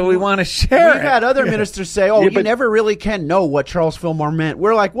from it, so we want to share it. We've had other ministers say, you never really can know what Charles Fillmore meant.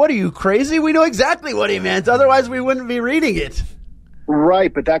 We're like, what are you, crazy? We know exactly what he meant. Otherwise, we wouldn't be reading it.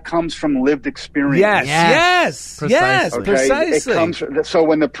 Right, but that comes from lived experience. Yes, precisely. Precisely. It comes so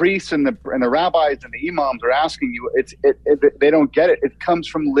when the priests and the rabbis and the imams are asking you, they don't get it. It comes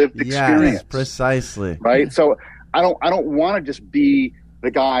from lived experience. Yes, precisely. Right. So I don't want to just be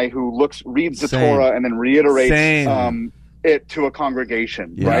the guy who reads the Torah and then reiterates it to a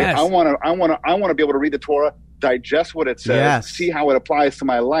congregation. Yes. Right. I want to be able to read the Torah, digest what it says, see how it applies to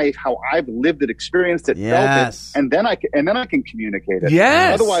my life, how I've lived it, experienced it, felt it, and then I can communicate it.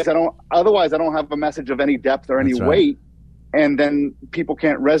 Yes. Otherwise I don't have a message of any depth or any weight, and then people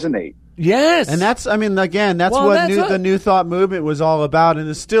can't resonate. Yes. And that's what the New Thought movement was all about, and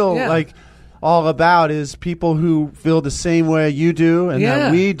is still all about, is people who feel the same way you do and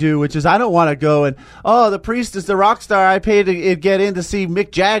that we do, which is, I don't want to go and, the priest is the rock star I paid to get in to see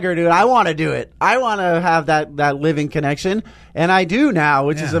Mick Jagger, dude. I want to do it. I want to have that living connection. And I do now,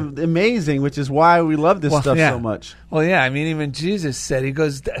 which is amazing, which is why we love this stuff so much. Well, I mean, even Jesus said, he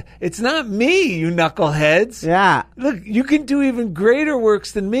goes, it's not me, you knuckleheads. Yeah. Look, you can do even greater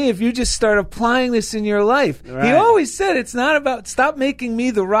works than me if you just start applying this in your life. Right. He always said, it's not about, stop making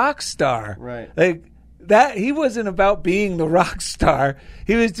me the rock star. Right. Like, that, he wasn't about being the rock star.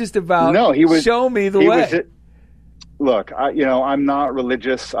 He was just about, show me the way. Look, I'm not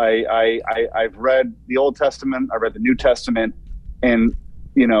religious. I've read the Old Testament. I read the New Testament, and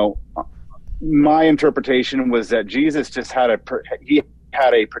my interpretation was that Jesus just had a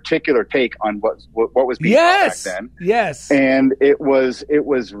particular take on what was being taught back then. Yes, and it was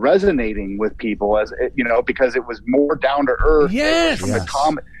resonating with people as because it was more down to earth. Yes,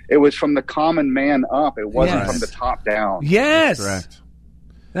 it was from the common man up. It wasn't from the top down. Yes, correct.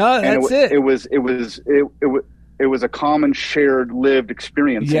 No, that's it. It was a common, shared, lived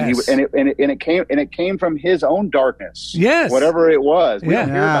experience, and it came from his own darkness. Yes, whatever it was, we don't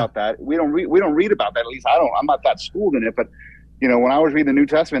hear about that. We don't read about that. At least I don't. I'm not that schooled in it. But when I was reading the New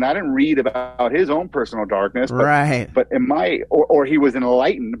Testament, I didn't read about his own personal darkness. But, right. But in or he was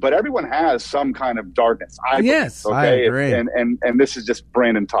enlightened. But everyone has some kind of darkness. I agree. And this is just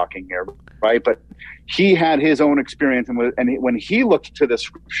Brandon talking here, right? But he had his own experience, and when he looked to the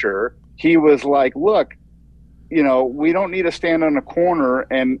Scripture, he was like, look. We don't need to stand on a corner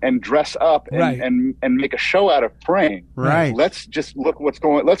and dress up and make a show out of praying. Right. Let's just look what's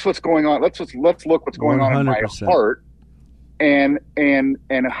going on. Let's look what's going 100%. On in my heart and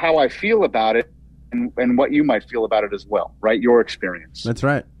how I feel about it and what you might feel about it as well. Right. Your experience. That's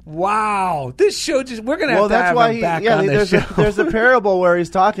right. Wow. This show we're going to have to have him back on this show. There's a parable where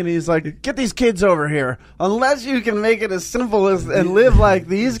he's talking. He's like, get these kids over here. Unless you can make it as simple as and live like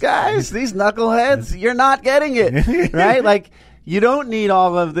these guys, these knuckleheads, you're not getting it. Right? Like, you don't need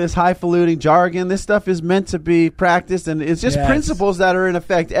all of this highfalutin jargon. This stuff is meant to be practiced, and it's just principles that are in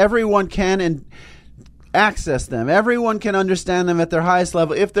effect. Everyone can access them. Everyone can understand them at their highest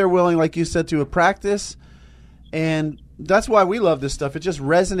level if they're willing, like you said, to a practice. And that's why we love this stuff. It just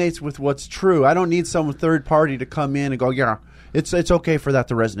resonates with what's true. I don't need some third party to come in and go, it's okay for that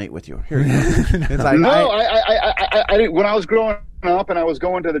to resonate with you. Here you go. It's like, I when I was growing up and I was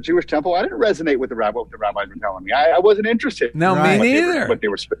going to the Jewish temple, I didn't resonate with what the rabbis were telling me. I wasn't interested. No, me neither. What they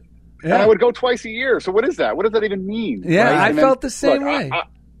were spitting. And I would go twice a year. So what is that? What does that even mean? Yeah, right? I felt the same way.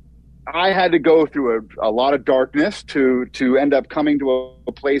 I had to go through a lot of darkness to end up coming to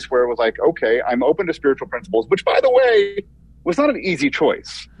a place where it was like, okay, I'm open to spiritual principles, which, by the way, was not an easy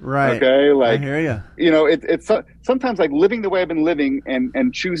choice. Right. Okay. Like, I hear you. You know, it's sometimes like living the way I've been living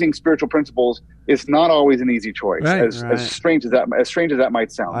and choosing spiritual principles is not always an easy choice. Right. As strange as that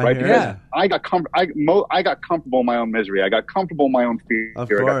might sound. I Right. hear Because ya. I got comfortable in my own misery. I got comfortable in my own fear. Of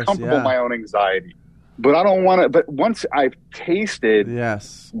I got course, comfortable in yeah. my own anxiety. But I don't want to. But once I've tasted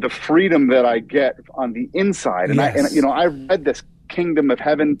Yes. the freedom that I get on the inside, and Yes. I read this kingdom of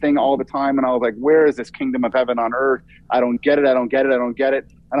heaven thing all the time, and I was like, where is this kingdom of heaven on earth? I don't get it.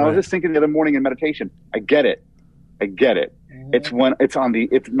 And I was just thinking the other morning in meditation, I get it. It's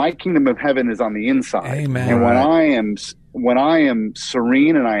my kingdom of heaven is on the inside. Amen. And when I am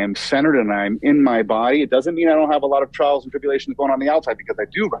serene and I am centered and I am in my body, it doesn't mean I don't have a lot of trials and tribulations going on the outside, because I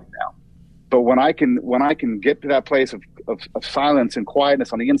do right now. But when I can get to that place of silence and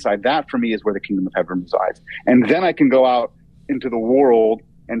quietness on the inside, that for me is where the kingdom of heaven resides. And then I can go out into the world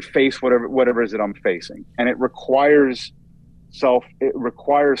and face whatever it is that I'm facing. And it requires self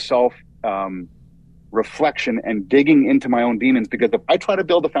reflection and digging into my own demons, because if I try to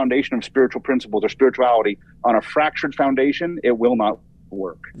build a foundation of spiritual principles or spirituality on a fractured foundation, it will not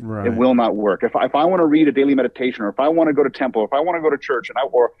work. Right. It will not work. If I want to read a daily meditation, or if I want to go to temple, or if I want to go to church,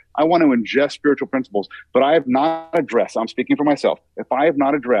 or I want to ingest spiritual principles, but I have not addressed, I'm speaking for myself, if I have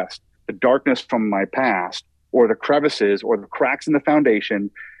not addressed the darkness from my past, or the crevices or the cracks in the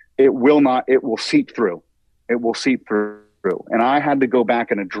foundation, it will seep through. It will seep through. And I had to go back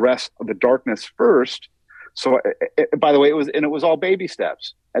and address the darkness first. So, by the way, it was all baby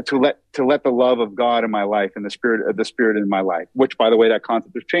steps to let the love of God in my life and the spirit in my life, which, by the way, that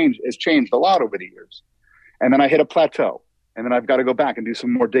concept has changed a lot over the years. And then I hit a plateau, and then I've got to go back and do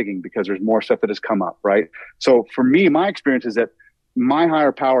some more digging, because there's more stuff that has come up. Right. So for me, my experience is that my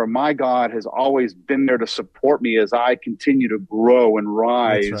higher power, my God, has always been there to support me as I continue to grow and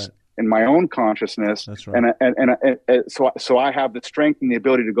rise in my own consciousness. That's right. And so I have the strength and the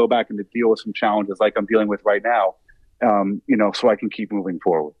ability to go back and to deal with some challenges like I'm dealing with right now, so I can keep moving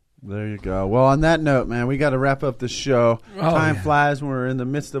forward. There you go. Well, on that note, man, we got to wrap up the show. Time yeah. flies when we're in the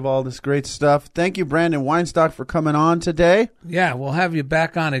midst of all this great stuff. Thank you, Brandon Weinstock, for coming on today. Yeah, we'll have you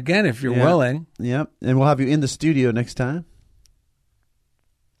back on again if you're willing. Yep. And we'll have you in the studio next time.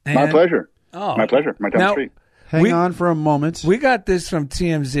 My pleasure. Oh. My pleasure. My time's free. Hang on for a moment. We got this from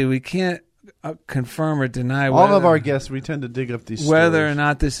TMZ. We can't confirm or deny all of our guests, we tend to dig up these whether stories. or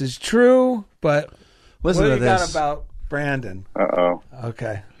not this is true, but listen what to do you got this about Brandon? Uh-oh.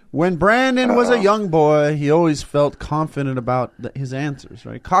 Okay. When Brandon was a young boy, he always felt confident about his answers,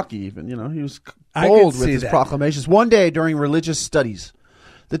 right? Cocky even, he was bold with his proclamations. One day during religious studies,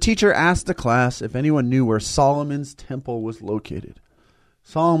 the teacher asked the class if anyone knew where Solomon's temple was located.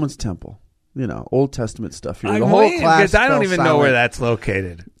 Solomon's temple, Old Testament stuff here. The whole class I don't fell even silent. know where that's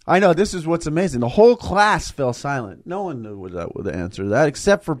located. I know, this is what's amazing. The whole class fell silent. No one knew what the answer to that,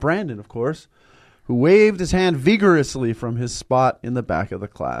 except for Brandon, of course, who waved his hand vigorously from his spot in the back of the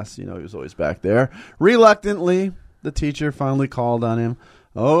class. He was always back there. Reluctantly, the teacher finally called on him.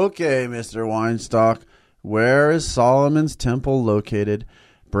 Okay, Mr. Weinstock, where is Solomon's temple located?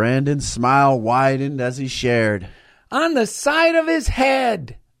 Brandon's smile widened as he shared. On the side of his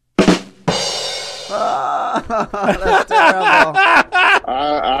head. That's terrible.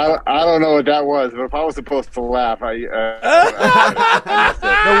 I don't know what that was, but if I was supposed to laugh, The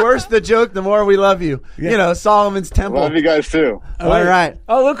worse the joke, the more we love you. Yeah. Solomon's temple. love you guys too. All right.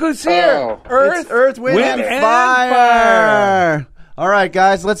 Oh, look who's here. Oh. Earth, wind, and fire. All right,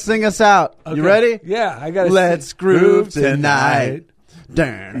 guys, let's sing us out. Okay. You ready? Yeah, I got to Let's groove tonight.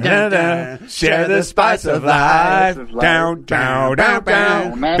 Dun, dun, dun. Share the spice of life. Down, down, down,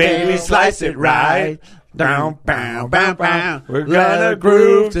 down. Baby, slice it right. Down, down, down, down. We're gonna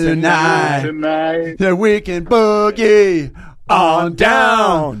groove tonight. Then we can boogie on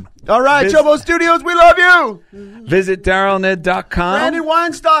down. All right, Chobo Studios, we love you. Visit DarylNed.com Brandon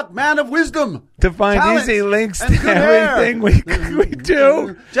Weinstock, man of wisdom, to find talent, easy links and to good hair. everything we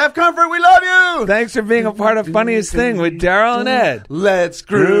do. Jeff Comfort, we love you. Thanks for being a part of Funniest Thing with Daryl and Ed. Let's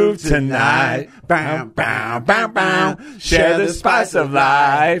groove tonight. Bow, bow, bow, bow. Share the spice of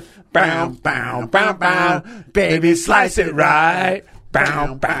life. Bow, bow, bow, bow. Baby, slice it right.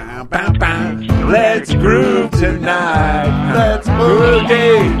 Bow, bow, bow, bow. Let's groove tonight. Let's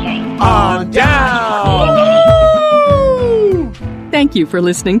boogie on down. Thank you for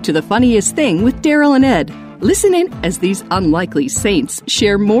listening to The Funniest Thing with Daryl and Ed. Listen in as these unlikely saints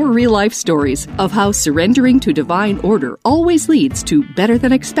share more real-life stories of how surrendering to divine order always leads to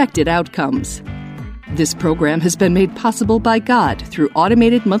better-than-expected outcomes. This program has been made possible by God through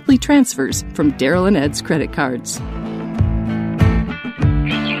automated monthly transfers from Daryl and Ed's credit cards.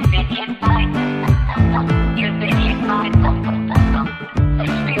 You're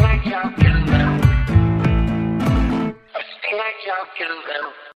talking about?